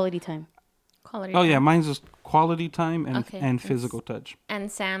it's quality time. Quality. Oh yeah, time. mine's just quality time Okay. and physical touch.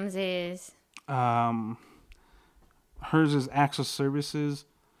 And Sam's is. Hers is access services,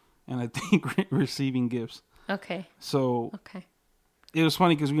 and I think receiving gifts. Okay. So Okay. it was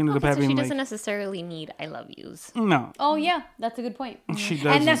funny because we ended up So having she like doesn't necessarily need "I love yous." no, Oh yeah, that's a good point. she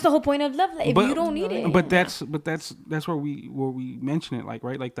doesn't. And that's the whole point of love. If you don't need it, But that's where we mention it, like,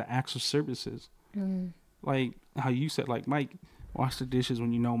 right, like the acts of services, like how you said, like, Mike, wash the dishes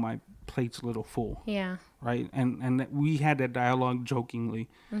when you know my plate's a little full, Yeah. right? And that we had that dialogue jokingly,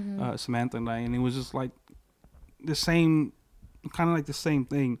 Samantha and I, and it was just like the same, kind of like the same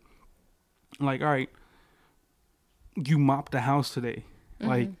thing. Like, all right, you mopped the house today,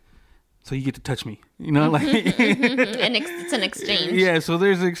 like, so you get to touch me, like. And it's an exchange. Yeah, so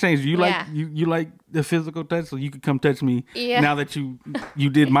there's an exchange. You Yeah. like you like the physical touch, so you could come touch me. Yeah. Now that you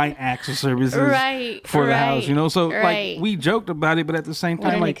did my acts of services Right. for the house, So Right. like we joked about it, but at the same what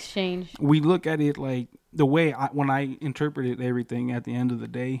time, an like exchange. we look at it like the way when I interpreted everything at the end of the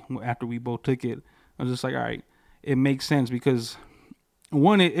day after we both took it, I was just like, all right, it makes sense because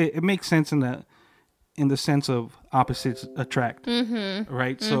one, it makes sense in the sense of opposites attract,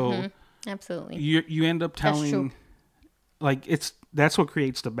 right? So. Absolutely. You end up That's true. telling, like, that's what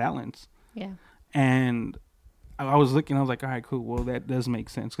creates the balance. Yeah. And I was looking, I was like, all right, cool. Well, that does make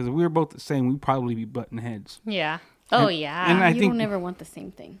sense because if we were both the same, we'd probably be butting heads. Yeah. Oh And- yeah. and I You think, don't ever want the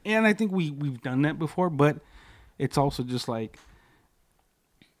same thing. and I think we've done that before, but it's also just like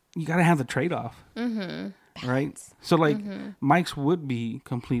you got to have the trade off, right? So like Mike's would be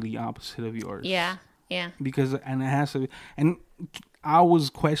completely opposite of yours. Yeah. Yeah. Because it has to be, and I was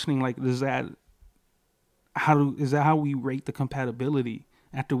questioning, like, is that how we rate the compatibility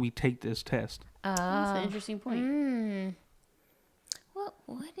after we take this test? That's an interesting point. What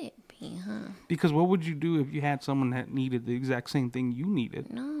would it be, huh? Because what would you do if you had someone that needed the exact same thing you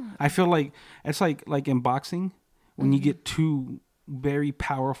needed? No. I feel like it's like in boxing when you get two very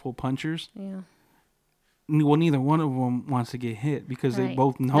powerful punchers. Yeah. Well, neither one of them wants to get hit because they Right.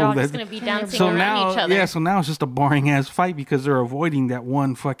 both know They're all that. just gonna be dancing So around now, each other. yeah. So now it's just a boring ass fight because they're avoiding that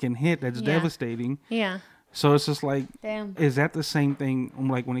one fucking hit that's Yeah. devastating. Yeah. So it's just like, Damn. is that the same thing?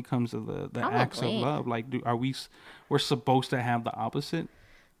 Like when it comes to the acts of Probably. love, like we're supposed to have the opposite?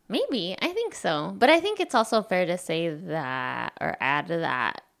 Maybe. I think so. But I think it's also fair to say that or add to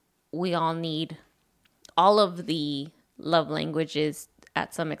that we all need all of the love languages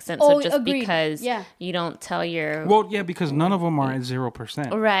at some extent. Oh, So just agreed. because Yeah. you don't tell your Well, yeah, because none of them are at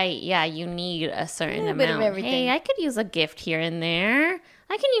 0%. right, yeah, you need a certain little bit of amount. everything. Hey, I could use a gift here and there.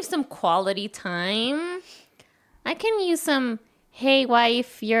 I can use some quality time. I can use some, hey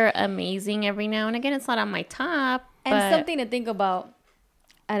wife, you're amazing every now and again. It's not on my top. And but something to think about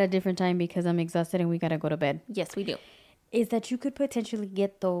at a different time because I'm exhausted and we gotta go to bed. yes, we do. Is that you could potentially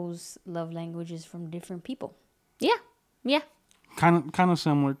get those love languages from different people. Yeah. Yeah. Kind of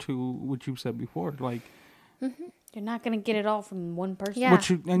similar to what you said before, like You're not gonna get it all from one person. Yeah. what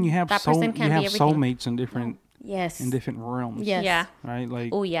you have That person can't be everything. soulmates in different Yes. realms. Yes. Yeah. Right. Like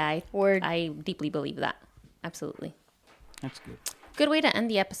Oh yeah, Word. I deeply believe that. Absolutely. that's good. Good way to end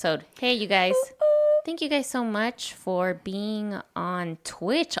the episode. Hey, you guys. Thank you guys so much for being on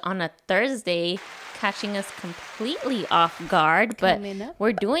Twitch on a Thursday, catching us completely off guard. But Coming up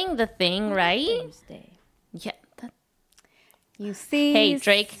we're doing the thing, right? Thursday. Yeah. You see. Hey,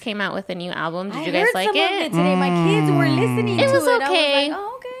 Drake came out with a new album. Did I you guys heard like some of it? it today. My kids were listening It to was it. okay. I was like,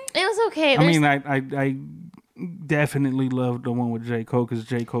 oh, okay. It was okay. I There's- mean, I definitely love the one with J. Cole because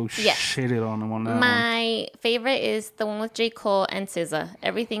J. Cole Yes. shitted on him on that one. My favorite is the one with J. Cole and SZA.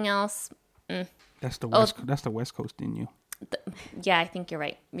 Everything else, That's the West Coast in you. yeah, I think you're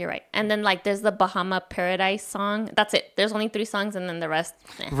right. You're right. And then like there's the Bahama Paradise song. That's it. There's only 3 songs, and then the rest.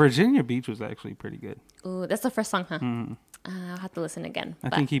 Virginia Beach was actually pretty good. Ooh, that's the first song, huh? I'll have to listen again. I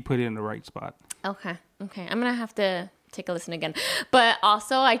think he put it in the right spot. Okay. I'm gonna have to take a listen again. But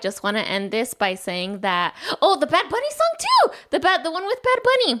also, I just want to end this by saying that the Bad Bunny song too. The one with Bad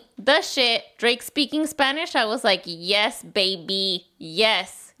Bunny. The shit. Drake speaking Spanish. I was like, yes, baby,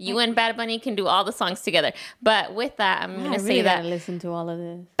 yes. You and Bad Bunny can do all the songs together. But with that, I'm gonna say that listen to all of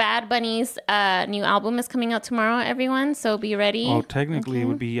this. Bad Bunny's new album is coming out tomorrow. Everyone, so be ready. Well, technically, it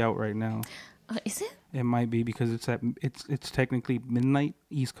would be out right now. Is it? It might be because it's technically midnight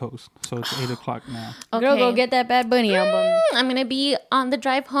East Coast, so it's 8:00 now. Okay. Girl, go get that Bad Bunny album. I'm gonna be on the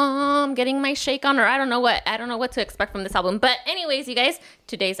drive home getting my shake on, or I don't know what to expect from this album. But anyways, you guys,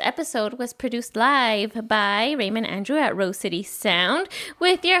 today's episode was produced live by Raymond Andrew at Rose City Sound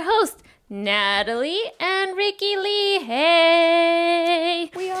with your host Natalie and Ricky Lee.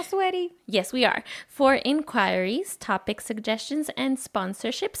 Hey, We all sweaty. yes, we are. For inquiries, topic suggestions, and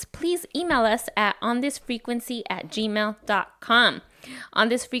sponsorships, please email us at onthisfrequency@gmail.com. On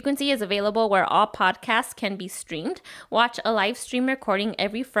This Frequency is available where all podcasts can be streamed. Watch a live stream recording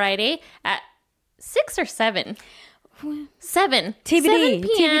every Friday at 6 or 7. 7. TBD, 7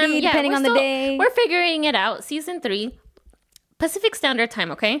 p.m. depending we're on the day. We're figuring it out. Season 3. Pacific Standard Time,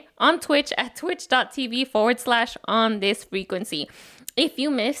 okay? On Twitch at twitch.tv/onthisfrequency. If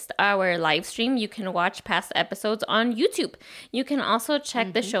you missed our live stream, you can watch past episodes on YouTube. You can also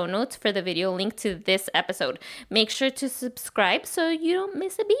check the show notes for the video link to this episode. Make sure to subscribe so you don't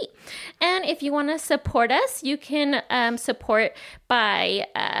miss a beat. And if you want to support us, you can support by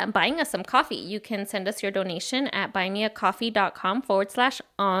buying us some coffee. You can send us your donation at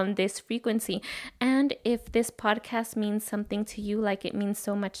buymeacoffee.com/onthisfrequency. And if this podcast means something to you like it means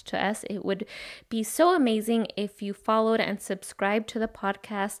so much to us, it would be so amazing if you followed and subscribed to the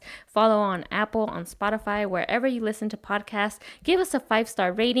podcast. Follow on Apple, on Spotify, wherever you listen to podcasts. Give us a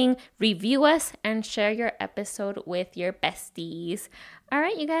 5-star rating, review us, and share your episode with your besties. All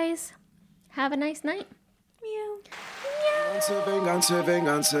right, you guys, have a nice night. Vénganse,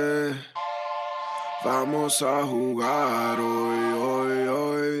 vénganse. Vamos a jugar hoy, hoy,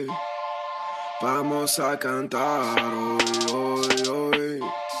 hoy. Vamos a cantar hoy, hoy, hoy.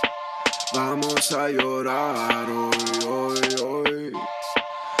 Vamos a llorar hoy, hoy, hoy.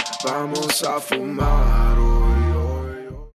 Vamos a fumar.